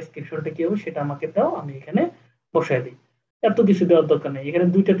 ডেসক্রিপশনটা কি হবে, সেটা আমাকে দাও, আমি এখানে বসাই দিই। এত কিছু দেওয়ার দরকার নেই, এখানে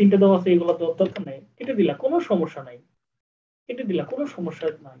দুইটা তিনটা দেওয়া আছে, এগুলো দেওয়ার দরকার নেই, কেটে দিলা কোনো সমস্যা নাই, কেটে দিলা কোনো সমস্যা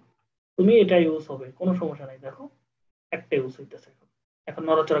নাই, তুমি এটা ইউজ হবে কোনো সমস্যা নাই। দেখো একটা ইউজ হইতেছে, এখন এখন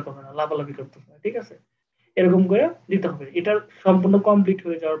নড়াচড়া করবে না, লাফালাফি করতেছে না, ঠিক আছে। এরকম করে দিতে হবে। এটা সম্পূর্ণ কমপ্লিট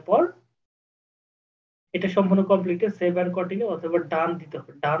হয়ে যাওয়ার পর, এটা সম্পূর্ণ কমপ্লিট সেভ এন্ড কন্টিনিউ অথবা ডান দিতে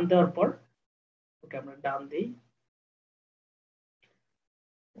হবে। ডান দেওয়ার পর, ওকে আমরা ডান দেই।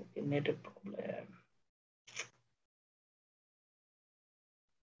 ওকে, নেটের প্রবলেম।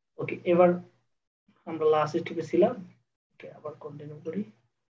 ওকে, এবার আমরা লাস্ট স্টেপে ছিলাম। ওকে, আবার কন্টিনিউ করি।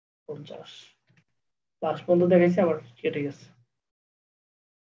 50 লাস্ট পর্যন্ত দেখাইছি, আবার কেটে গেছে।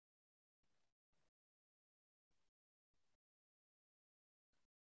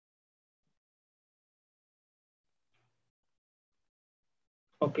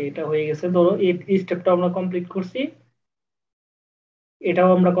 ওকে, এটা হয়ে গেছে। ধরো এই স্টেপটা আমরা কমপ্লিট করছি, এটাও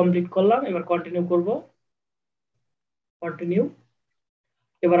আমরা কমপ্লিট করলাম। এবার কন্টিনিউ করব, কন্টিনিউ।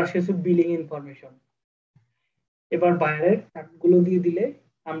 এবার আসে বিলিং ইনফরমেশন। এবার বাইরের অ্যাডগুলো দিয়ে দিলে,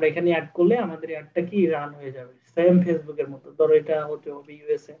 আমরা এখানে অ্যাড করলে আমাদের অ্যাডটা কি রান হয়ে যাবে সেম ফেসবুকের মতো। ধরো এটা হতে হবে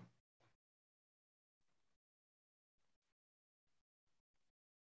ইউএসএ,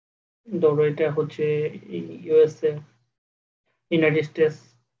 ধরো এটা হচ্ছে ইউএসএ, ইউনাইটেড স্টেটস।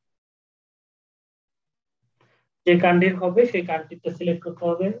 যে কান্ট্রির হবে সেই কান্ট্রিটা সিলেক্ট করতে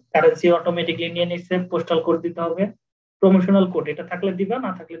হবে। কারেন্সি অটোমেটিকলি নিয়ে নিচ্ছে, পোস্টাল কোড দিতে হবে, প্রমোশনাল কোড এটা থাকলে দিবা,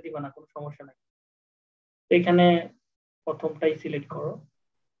 না থাকলে দিবা না, কোনো সমস্যা নাই। তো এখানে প্রথমটাই সিলেক্ট করো।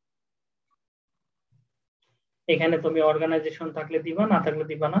 এখানে তুমি অর্গানাইজেশন থাকলে দিবা, না থাকলে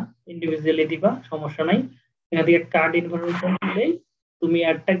দিবা না, ইন্ডিভিজুয়ালি দিবা, সমস্যা নাই। এখান থেকে কার্ড ইনফরমেশন দিলেই তুমি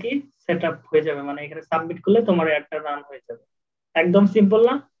অ্যাডটা কি সেট আপ হয়ে যাবে, মানে এখানে সাবমিট করলে তোমার অ্যাডটা রান হয়ে যাবে। একদম সিম্পল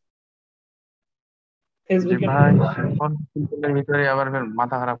না? যে ফেসবুকের ভাই এখন সিম্পলের ভিতরে আবার ফের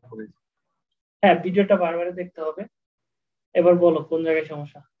মাথা খারাপ করেছে। হ্যাঁ, ভিডিওটা বারবার দেখতে হবে। এবার বলো কোন জায়গায়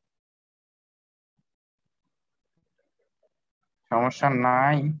সমস্যা। সমস্যা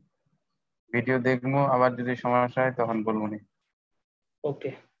নাই, ভিডিও দেখবো, আবার যদি সমস্যা হয় তখন বলবো নি।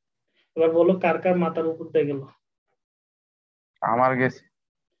 ওকে, এবার বলো কার কার মাথার উপর দিয়ে গেল। আমার গেছে।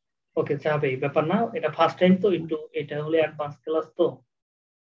 ওকে, যাবে, এই ব্যাপার না, এটা ফার্স্ট টাইম তো, একটু এটা হলে অ্যাডভান্স ক্লাস তো,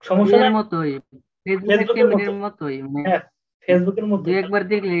 সমস্যা এর নাই। মতোই, ফেসবুক এড ফেসবুকের মতো, ক্যাম্পেইনের মতোই, মানে হ্যাঁ ফেসবুকের মতো। দুই একবার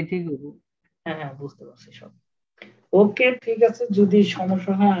দেখলে ঠিক হবে। হ্যাঁ হ্যাঁ, বুঝতে পারছি সব। ওকে ঠিক আছে, যদি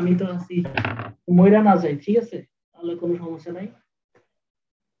সমস্যা হয় আমি তো আছি, মইরা না যাই, ঠিক আছে, তাহলে কোনো সমস্যা নাই।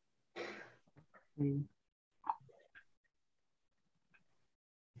 হুম।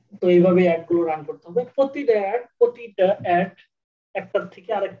 তো এইভাবে অ্যাড গুলো রান করতে হবে। প্রতিটা অ্যাড একটার থেকে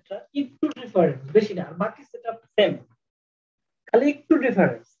আরেকটা একটু ডিফারেন্স, বেশি না, আর বাকি সেটা সেম, খালি একটু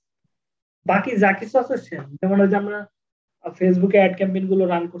ডিফারেন্স। বাকি যা কিছু আছে সেম। যেমন ওই যে আমরা ফেসবুকে অ্যাড ক্যাম্পেইন গুলো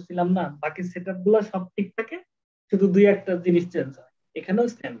রান করছিলাম না, বাকি সেটআপ গুলো সব ঠিক থাকে, শুধু দুই একটা জিনিস চেঞ্জ হয়, এখানেও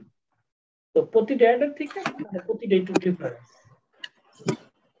সেম। তো প্রতিটা অ্যাড এর থেকে মানে প্রতিটা একটু ডিফারেন্স।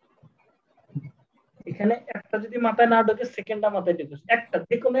 এখানে একটা যদি মাথায় না ঢোকে, সেকেন্ডটা মাথায় ঢোকে, একটা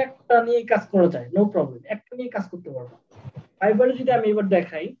যে কোনো একটা নিয়ে কাজ করা যায়, নো প্রবলেম, একটা নিয়ে কাজ করতে পারবো। ফাইবারে যদি আমি এবার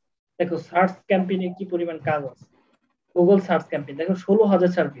দেখাই, দেখো সার্চ ক্যাম্পেইনে কি পরিমাণ কাজ আছে। গুগল সার্চ ক্যাম্পেইন দেখো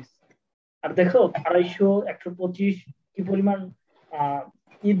 16,000 সার্ভিস, আর দেখো 250, 125 কি পরিমাণ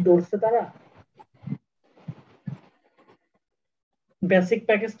ঈদ ধরছে তারা। বেসিক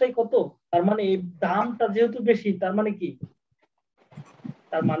প্যাকেজটাই কত, তার মানে এই দামটা যেহেতু বেশি, তার মানে কি,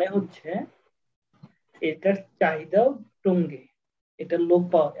 তার মানে হচ্ছে এটার চাহিদাও টঙ্গে, এটার লোক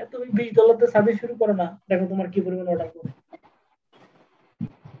পাওয়া। এত $20 সার্ভিস শুরু করো না, দেখো তোমার কি পরিমাণ অর্ডার করে।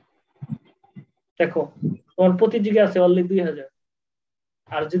 দেখো তোমার প্রতি জিগে আছে অনলি 2,000।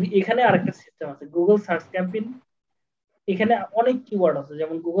 আর যদি এখানে আরেকটা সিস্টেম আছে গুগল সার্চ ক্যাম্পেইন, এখানে অনেক কিওয়ার্ড আছে,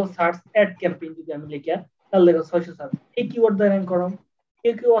 যেমন গুগল সার্চ অ্যাড ক্যাম্পেইন যদি আমি লিখি, তাহলে দেখো 607, এই কিওয়ার্ড দ্বারা র্যাঙ্ক করো।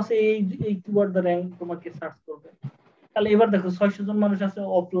 কেউ কেউ আছে এই কিওয়ার্ড দ্বারা র্যাঙ্ক তোমাকে সার্চ করবে। তাহলে এবার দেখো 600 জন মানুষ আছে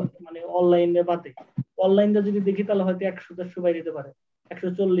অফলাইন, মানে অনলাইনে বাদে। অনলাইনে যদি দেখি তাহলে হয়তো 100-150 বাইরে যেতে পারে,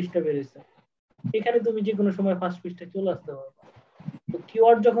 140টা বেরিয়েছে। এখানে তুমি যে কোনো সময় ফার্স্ট পৃষ্ঠায় চলে আসতে পারবে। তো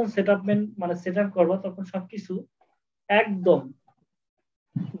কিওয়ার্ড যখন মানে সেট আপ করবা, তখন সবকিছু একদম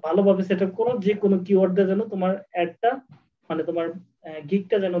ভালোভাবে সেট আপ করো, যে কোনো কিওয়ার্ড দিয়ে যেন তোমার অ্যাডটা, মানে তোমার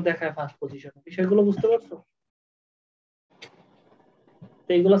গিগটা যেন দেখায় ফার্স্ট পজিশনে। বিষয়গুলো বুঝতে পারছো? তো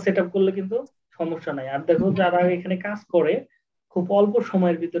এইগুলো সেট আপ করলে কিন্তু সমস্যা নাই। আর দেখো যারা এখানে কাজ করে, খুব অল্প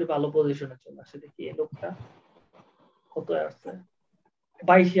সময়ের ভিতরে ভালো পজিশনে চলে আসে। দেখি এই লোকটা কত আসছে,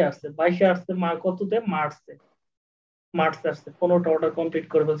 22-এ আসছে, 22-এ আসছে, কততে, মার্চে, মার্চে আসছে, 15টা অর্ডার কমপ্লিট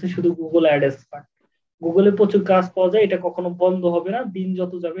করে ফেলছে শুধু গুগল অ্যাড এক্সপার্ট। গুগলে প্রচুর কাজ পাওয়া যায়, এটা কখনো বন্ধ হবে না, দিন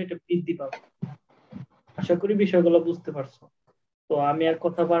যত যাবে এটা বৃদ্ধি পাবে। আশা করি বিষয়গুলো বুঝতে পারছো। তো আমি আর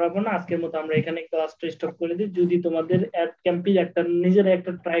কথা বাড়াবো না, আজকের মতো আমরা এখানে ক্লাসটা স্টপ করে দিই। যদি তোমাদের অ্যাড ক্যাম্পেইন একটা নিজেরা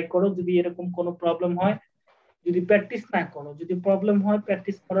একটা ট্রাই করো, যদি এরকম কোনো প্রবলেম হয়, যদি প্র্যাকটিস না করো, যদি প্রবলেম হয়,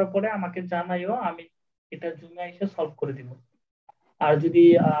 প্র্যাকটিস করার পরে আমাকে জানাইও, আমি এটা জুমে এসে সলভ করে দিব। আর যদি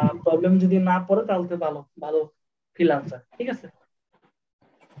প্রবলেম যদি না পড়ে, তাহলে তো ভালো ভালো ফ্রিল্যান্সার, ঠিক আছে।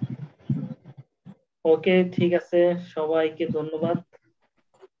 ওকে ঠিক আছে, সবাইকে ধন্যবাদ।